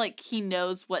Black. Like he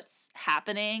knows what's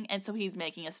happening, and so he's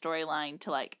making a storyline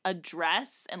to like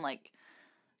address and like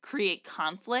create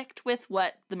conflict with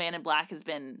what the Man in Black has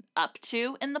been up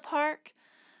to in the park.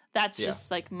 That's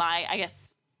just like my, I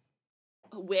guess,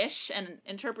 wish and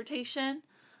interpretation.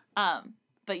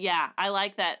 But yeah, I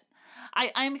like that.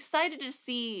 I'm excited to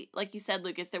see, like you said,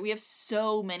 Lucas, that we have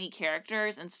so many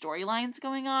characters and storylines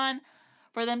going on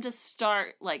for them to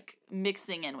start like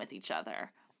mixing in with each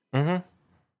other. Mm-hmm.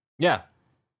 Yeah.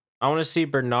 I want to see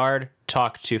Bernard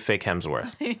talk to fake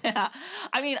Hemsworth. Yeah.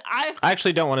 I mean, I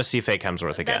actually don't want to see fake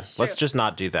Hemsworth again. Let's just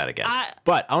not do that again.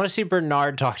 But I want to see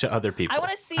Bernard talk to other people. I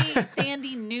want to see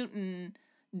Thandie Newton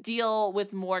deal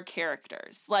with more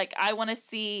characters. Like, I want to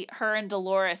see her and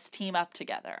Dolores team up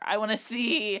together. I want to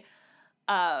see,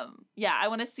 I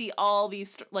want to see all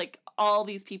these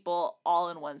people all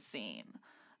in one scene.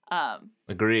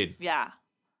 Agreed. Yeah.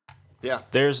 Yeah.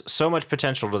 There's so much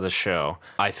potential to the show.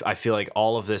 I feel like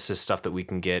all of this is stuff that we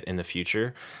can get in the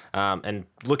future. And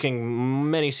looking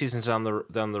many seasons down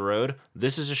the road,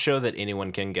 this is a show that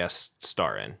anyone can guest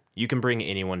star in. You can bring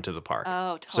anyone to the park.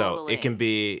 Oh, totally.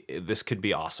 So this could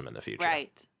be awesome in the future.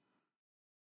 Right.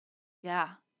 Yeah.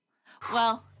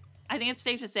 Well, I think it's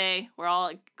safe to say we're all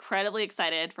incredibly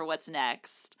excited for what's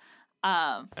next.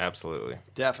 Absolutely.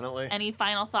 Definitely. Any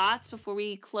final thoughts before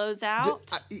we close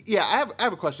out? I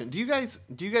have a question. Do you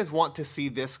guys want to see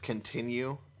this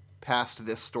continue past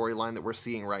this storyline that we're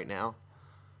seeing right now?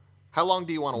 How long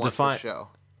do you want to watch this show?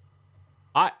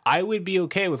 I would be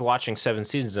okay with watching 7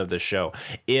 seasons of this show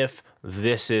if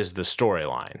this is the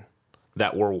storyline,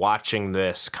 that we're watching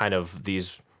this kind of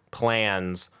these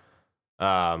plans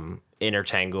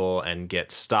intertangle and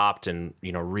get stopped and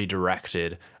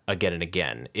redirected again and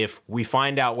again. If we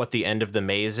find out what the end of the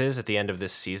maze is at the end of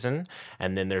this season,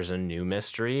 and then there's a new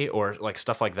mystery or like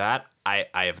stuff like that, I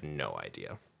have no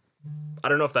idea. I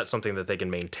don't know if that's something that they can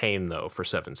maintain, though, for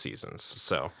 7 seasons.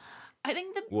 So I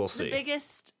think we'll see. The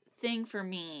biggest thing for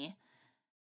me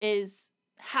is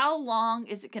how long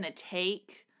is it going to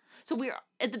take? So we're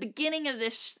at the beginning of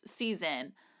this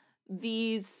season,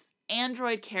 these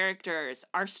android characters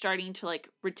are starting to like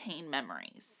retain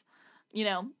memories, you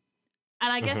know?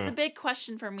 And I guess the big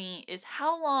question for me is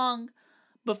how long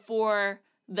before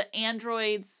the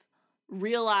androids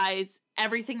realize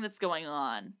everything that's going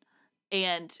on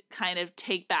and kind of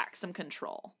take back some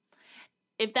control.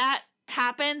 If that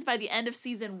happens by the end of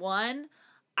season 1,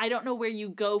 I don't know where you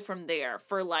go from there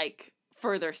for like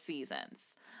further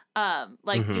seasons.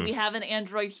 Do we have an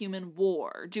android human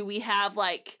war? Do we have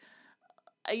like,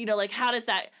 you know, like how does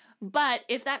that, but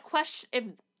if that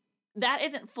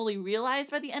isn't fully realized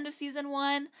by the end of season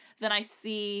 1, then I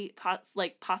see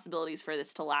possibilities for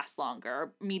this to last longer,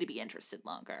 or me to be interested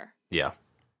longer. Yeah.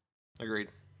 Agreed.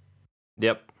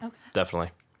 Yep. Okay.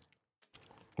 Definitely.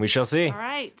 We shall see. All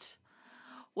right.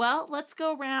 Well, let's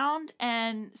go around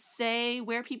and say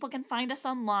where people can find us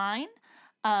online.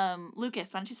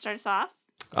 Lucas, why don't you start us off?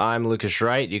 I'm Lucas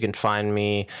Wright. You can find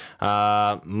me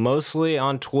mostly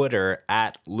on Twitter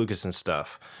at Lucas and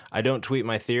Stuff. I don't tweet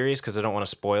my theories because I don't want to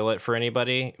spoil it for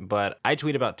anybody, but I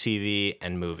tweet about TV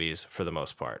and movies for the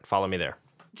most part. Follow me there.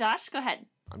 Josh, go ahead.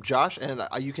 I'm Josh, and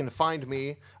you can find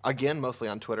me, again, mostly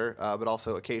on Twitter, but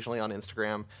also occasionally on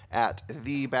Instagram at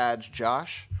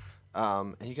TheBadgeJosh.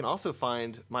 And you can also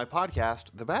find my podcast,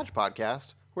 The Badge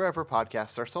Podcast, wherever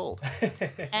podcasts are sold.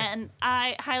 And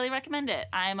I highly recommend it.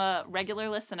 I'm a regular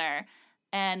listener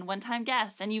and one-time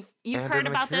guest, and you've heard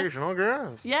about this.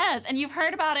 Guest. Yes, and you've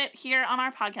heard about it here on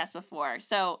our podcast before.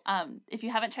 So if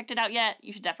you haven't checked it out yet,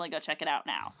 you should definitely go check it out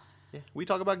now. Yeah, we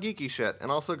talk about geeky shit, and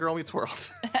also Girl Meets World.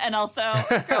 And also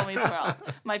Girl Meets World,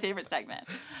 my favorite segment.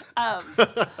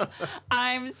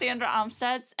 I'm Sandra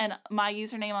Amstutz, and my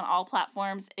username on all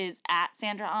platforms is at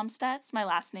Sandra Amstutz. My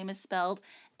last name is spelled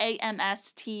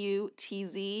AMSTUTZ.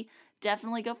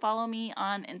 Definitely go follow me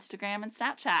on Instagram and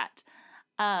Snapchat.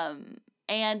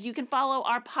 And you can follow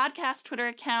our podcast Twitter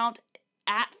account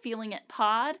at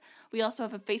FeelingItPod. We also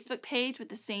have a Facebook page with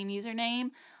the same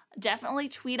username. Definitely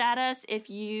tweet at us if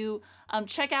you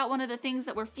check out one of the things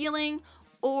that we're feeling,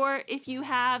 or if you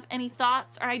have any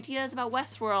thoughts or ideas about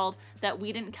Westworld that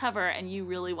we didn't cover and you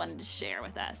really wanted to share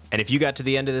with us. And if you got to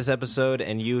the end of this episode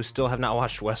and you still have not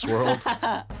watched Westworld,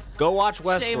 go watch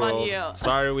Westworld. Shame on you.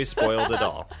 Sorry we spoiled it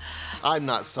all. I'm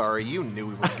not sorry. You knew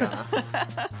we were gonna.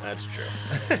 That's true.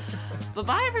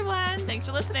 Bye-bye, everyone. Thanks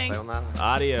for listening.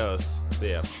 Adios.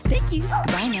 See ya. Thank you.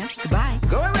 Goodbye now. Goodbye.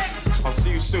 Go away. I'll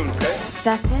see you soon, okay?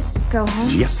 That's it? Go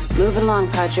home? Yep. Move it along,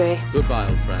 Padre. Goodbye,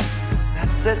 old friend.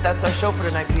 That's it. That's our show for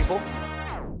tonight, people.